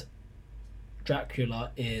Vlad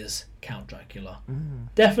Dracula is Count Dracula.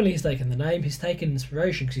 Definitely he's taken the name, he's taken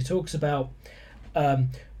inspiration because he talks about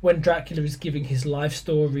when Dracula is giving his life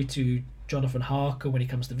story to Jonathan Harker when he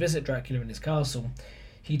comes to visit Dracula in his castle.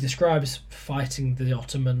 he describes fighting the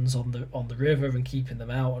Ottomans on the river and keeping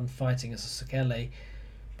them out and fighting as a Sakeli,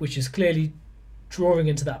 which is clearly drawing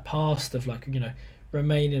into that past of like, you know,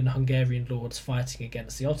 Romanian and Hungarian lords fighting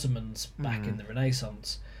against the Ottomans back in the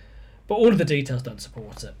Renaissance. But all of the details don't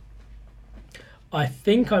support it. I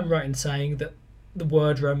think I'm right in saying that the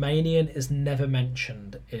word Romanian is never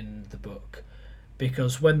mentioned in the book,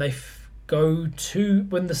 because when they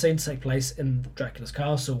when the scenes take place in Dracula's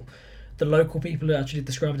castle, the local people are actually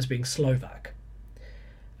described as being Slovak.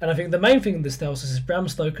 And I think the main thing this tells us is Bram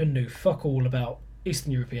Stoker knew fuck all about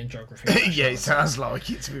Eastern European geography. Yeah, it sounds like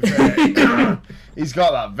it, to be fair. He's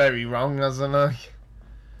got that very wrong, hasn't he?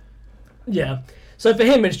 Yeah. So for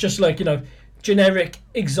him, it's just like, you know, generic,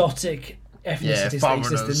 exotic ethnicities that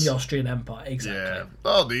exist in the Austrian Empire. Exactly. Yeah.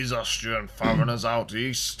 Oh, these Austrian foreigners out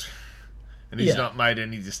east. And he's not made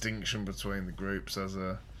any distinction between the groups as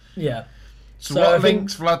a... Yeah. So what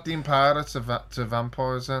links Vlad the Impaler to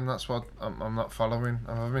vampires then? That's what I'm not following.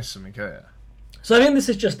 Have I missed something here? So I think this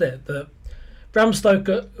is just it, that Bram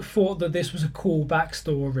Stoker thought that this was a cool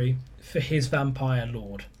backstory for his vampire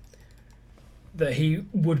lord. That he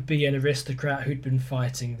would be an aristocrat who'd been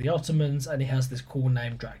fighting the Ottomans, and he has this cool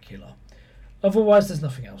name, Dracula. Otherwise, there's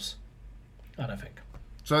nothing else, I don't think.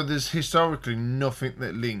 So there's historically nothing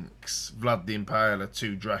that links Vlad the Impaler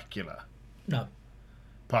to Dracula? No.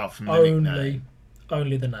 Apart from the nickname?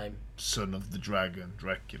 Only the name. Son of the Dragon,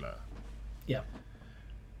 Dracula. Yeah.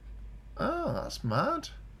 Oh, that's mad.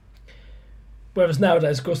 Whereas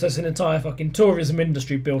nowadays, of course, there's an entire fucking tourism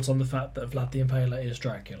industry built on the fact that Vlad the Impaler is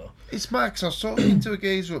Dracula. It's mad, 'cause I was talking to a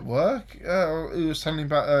geezer at work who was telling me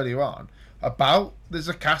about earlier on about there's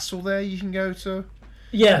a castle there you can go to.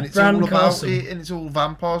 Yeah, and it's Bran all Castle. about it, and it's all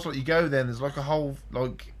vampires. Like, you go there and there's like a whole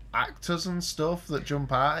like actors and stuff that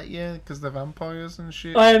jump out at you because they're vampires and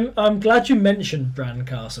shit. I'm glad you mentioned Bran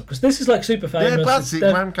Castle, because this is like super famous. Yeah, that's it,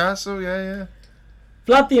 Bran Castle, yeah.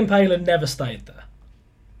 Vlad the Impaler never stayed there.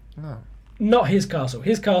 No. Not his castle.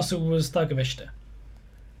 His castle was Tagovishte.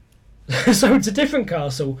 So it's a different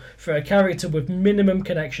castle for a character with minimum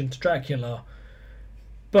connection to Dracula.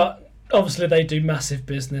 But obviously they do massive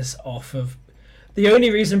business off of... The only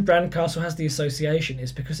reason Bran Castle has the association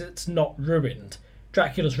is because it's not ruined.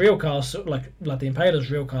 Dracula's real castle, like Vlad the Impaler's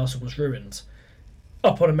real castle, was ruined.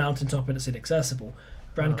 Up on a mountaintop and it's inaccessible.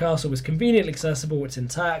 Bran Castle is conveniently accessible, it's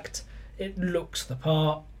intact, it looks the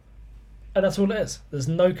part, and that's all it is. There's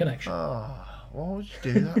no connection. Oh, why would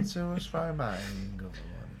you do that to us, Romanian government?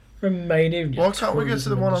 Romanian. Why can't we get to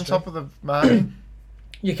the one on top of the mountain?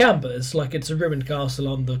 You can, but it's like it's a ruined castle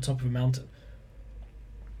on the top of a mountain.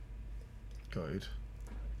 Good.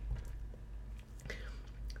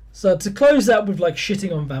 So to close out with like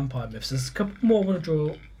shitting on vampire myths, there's a couple more I want to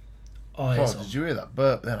draw eyes on. Did you hear that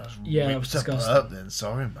burp then? That was disgusting. Burp then.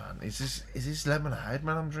 Sorry, man. Is this lemonade,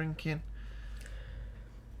 man? I'm drinking.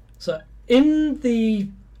 So at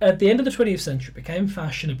the end of the 20th century, it became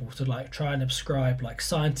fashionable to like try and ascribe like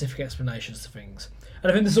scientific explanations to things,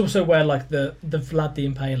 and I think this is also where like the Vlad the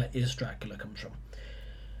Impaler is Dracula comes from.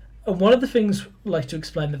 And one of the things like to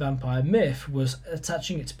explain the vampire myth was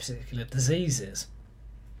attaching it to particular diseases.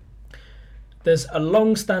 There's a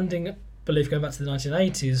long-standing belief going back to the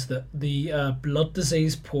 1980s that the blood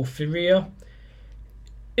disease porphyria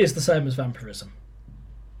is the same as vampirism.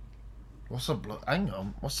 What's the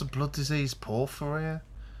blood disease? Porphyria?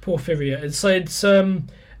 Porphyria. It's a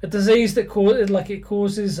disease that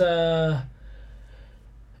causes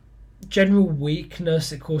general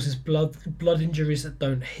weakness. It causes blood injuries that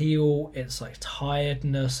don't heal. It's like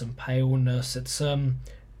tiredness and paleness. It's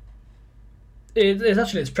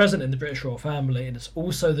present in the British royal family, and it's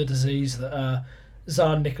also the disease that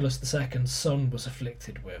Tsar Nicholas II's son was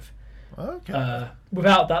afflicted with. Okay.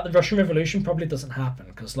 Without that, the Russian Revolution probably doesn't happen,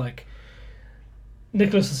 because like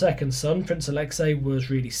Nicholas II's son, Prince Alexei, was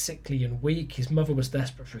really sickly and weak. His mother was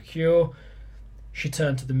desperate for a cure. She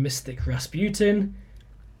turned to the mystic Rasputin.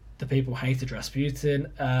 The people hated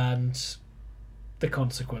Rasputin, and the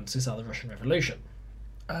consequences are the Russian Revolution.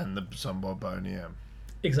 And the Zombobonium.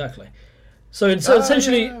 Exactly. So it's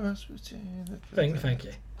essentially... Yeah, Thank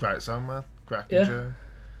you. Great song, man. Cracking Joe.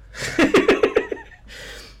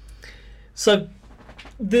 So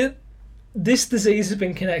this disease has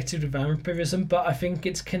been connected with vampirism, but I think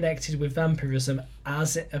it's connected with vampirism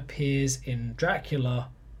as it appears in Dracula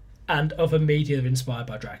and other media inspired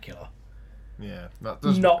by Dracula. Yeah, that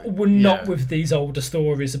does. Not with these older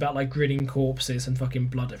stories about like grinning corpses and fucking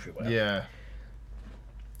blood everywhere. Yeah.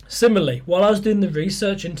 Similarly, while I was doing the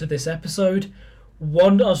research into this episode, I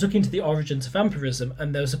was looking into the origins of vampirism,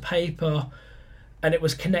 and there was a paper, and it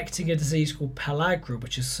was connecting a disease called pellagra,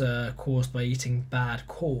 which is caused by eating bad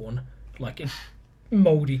corn, like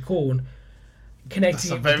mouldy corn, That's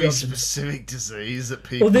connecting a it with very the object. specific disease that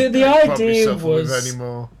people Well, the don't probably idea suffer was with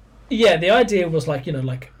anymore. Yeah, the idea was like,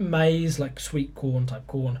 like maize, like sweet corn type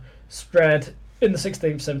corn, spread in the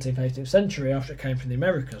 16th, 17th, 18th century after it came from the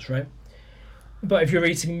Americas, right? But if you're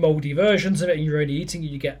eating mouldy versions of it and you're only eating it,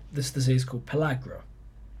 you get this disease called pellagra.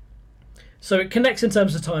 So it connects in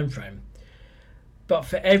terms of time frame. But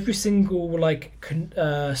for every single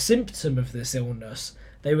symptom of this illness,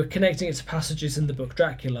 they were connecting it to passages in the book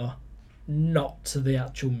Dracula, not to the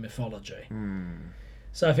actual mythology.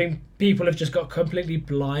 So I think people have just got completely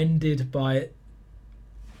blinded by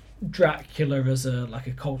Dracula as a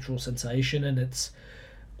cultural sensation, and it's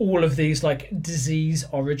all of these disease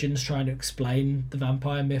origins trying to explain the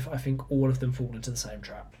vampire myth. I think all of them fall into the same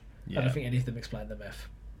trap. Yeah. I don't think any of them explain the myth.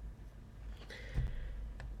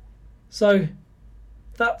 So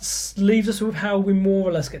that leaves us with how we more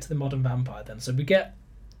or less get to the modern vampire then. So we get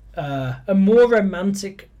a more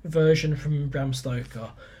romantic version from Bram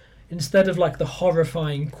Stoker. Instead of the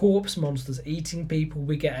horrifying corpse monsters eating people,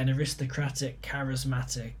 we get an aristocratic,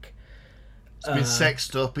 charismatic. It's been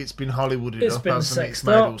sexed up. It's been Hollywooded It's up, been hasn't it? It's sexed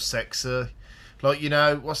made up. all sexy.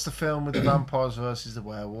 What's the film with the vampires versus the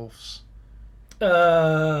werewolves?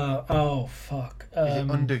 Oh fuck.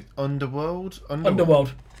 Is it Underworld?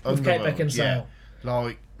 Underworld with Kate Underworld, Beckinsale.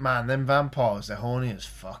 Yeah. Man, them vampires, they're horny as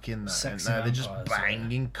fuck in that. Sexy They're just vampires,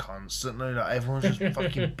 banging constantly. Everyone's just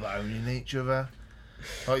fucking boning each other.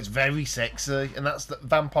 It's very sexy, and that's the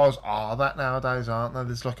vampires are that nowadays, aren't they?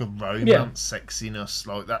 There's a romance, sexiness.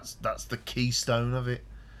 That's the keystone of it.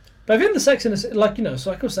 But I think the sexiness, so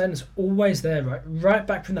like I was saying, it's always there, right? Right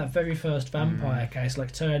back from that very first vampire case,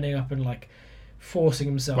 turning up and forcing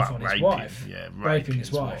himself on his wife, raping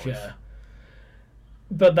his wife, yeah.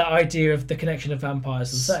 But that idea of the connection of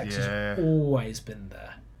vampires and sex has always been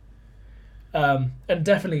there, and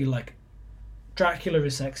definitely Dracula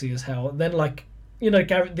is sexy as hell. And then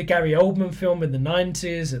the Gary Oldman film in the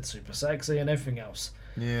 90s, it's super sexy and everything else.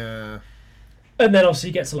 Yeah. And then obviously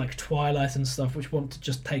you get to Twilight and stuff, which want to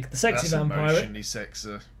just take the sexy That's vampire. emotionally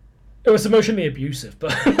sexy. It was emotionally abusive,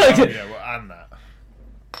 but And that.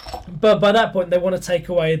 but by that point they want to take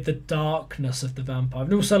away the darkness of the vampire,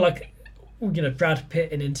 and also Brad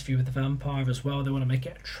Pitt in Interview with the Vampire as well. They want to make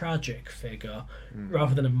it a tragic figure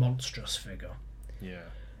rather than a monstrous figure. Yeah.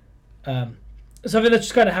 So I think that's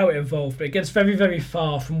just kind of how it evolved, but it gets very, very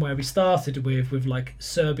far from where we started with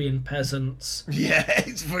Serbian peasants. Yeah,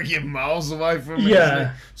 it's fucking miles away from it. Yeah. Isn't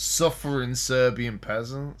it? Suffering Serbian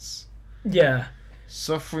peasants. Yeah.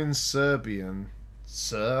 Suffering Serbian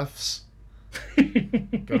serfs.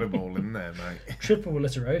 Got them all in there, mate. Triple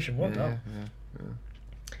alliteration, what Yeah, up? yeah.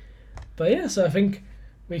 But yeah, so I think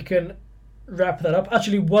we can wrap that up.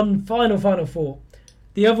 Actually, one final thought.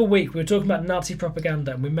 The other week we were talking about Nazi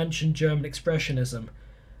propaganda and we mentioned German Expressionism,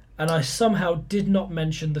 and I somehow did not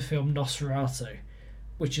mention the film Nosferatu,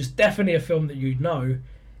 which is definitely a film that you know.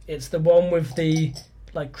 It's the one with the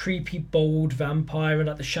creepy bald vampire and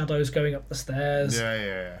the shadows going up the stairs.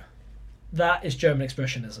 Yeah. That is German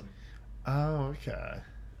Expressionism. Oh, okay.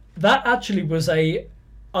 That actually was a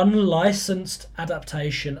unlicensed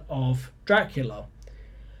adaptation of Dracula.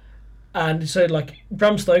 And so,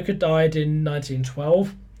 Bram Stoker died in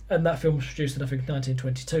 1912, and that film was produced in, I think,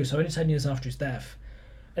 1922, so only 10 years after his death.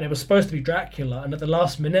 And it was supposed to be Dracula, and at the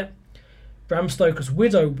last minute, Bram Stoker's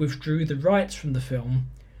widow withdrew the rights from the film,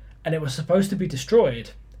 and it was supposed to be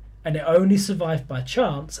destroyed. And it only survived by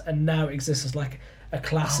chance, and now exists as, a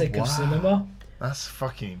classic of cinema. That's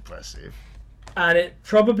fucking impressive. And it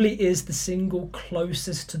probably is the single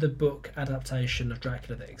closest to the book adaptation of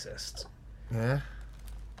Dracula that exists. Yeah.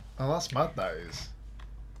 Oh, that's mad, that is.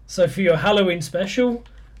 So for your Halloween special,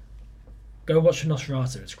 go watch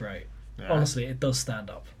Nosferatu. It's great. Yeah. Honestly, it does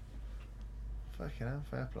stand up. Fucking hell,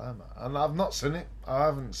 fair play, man. And I've not seen it. I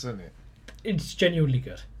haven't seen it. It's genuinely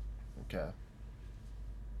good. Okay.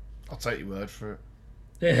 I'll take your word for it.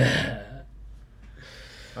 Yeah.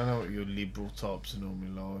 I know what your liberal types are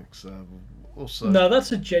normally like, so also. No,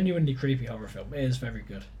 that's a genuinely creepy horror film. It is very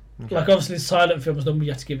good. Okay. Obviously, silent films normally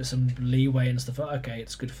you have to give it some leeway and stuff. Okay,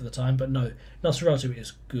 it's good for the time, but no, Nosferatu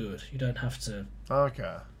is good. You don't have to.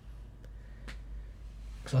 Okay.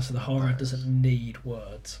 Because the horror doesn't need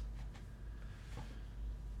words.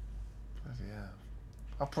 Yeah.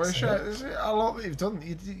 I appreciate this. I like that you've done.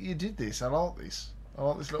 You did this. I like this. I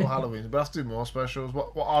like this little Halloween. But I have to do more specials.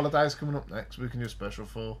 What holidays coming up next? We can do a special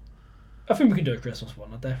for. I think we can do a Christmas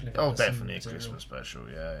one. I definitely. Oh, definitely a Christmas special.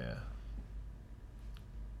 Yeah.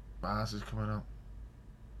 Mars is coming up.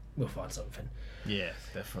 we'll find something. Yeah,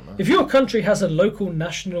 definitely. If your country has a local,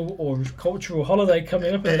 national, or cultural holiday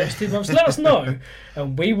coming up in the next 2 months, let us know,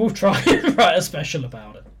 and we will try and write a special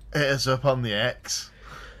about it. Hit us up on the X.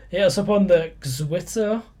 Hit us up on the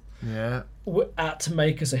Twitter. Yeah. At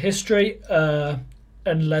Make Us a History.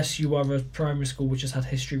 Unless you are a primary school which has had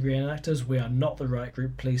history reenactors, we are not the right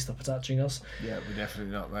group. Please stop attaching us. Yeah, we're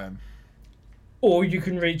definitely not them. Or you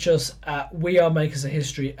can reach us at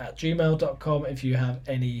wearemakerusahistory@gmail.com if you have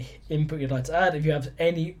any input you'd like to add. If you have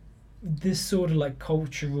any this sort of like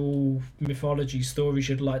cultural mythology stories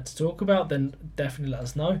you'd like to talk about, then definitely let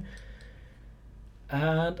us know.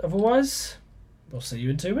 And otherwise, we'll see you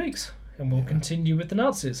in 2 weeks, and we'll continue with the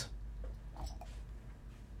Nazis.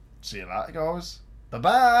 See you later, guys.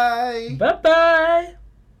 Bye-bye. Bye-bye.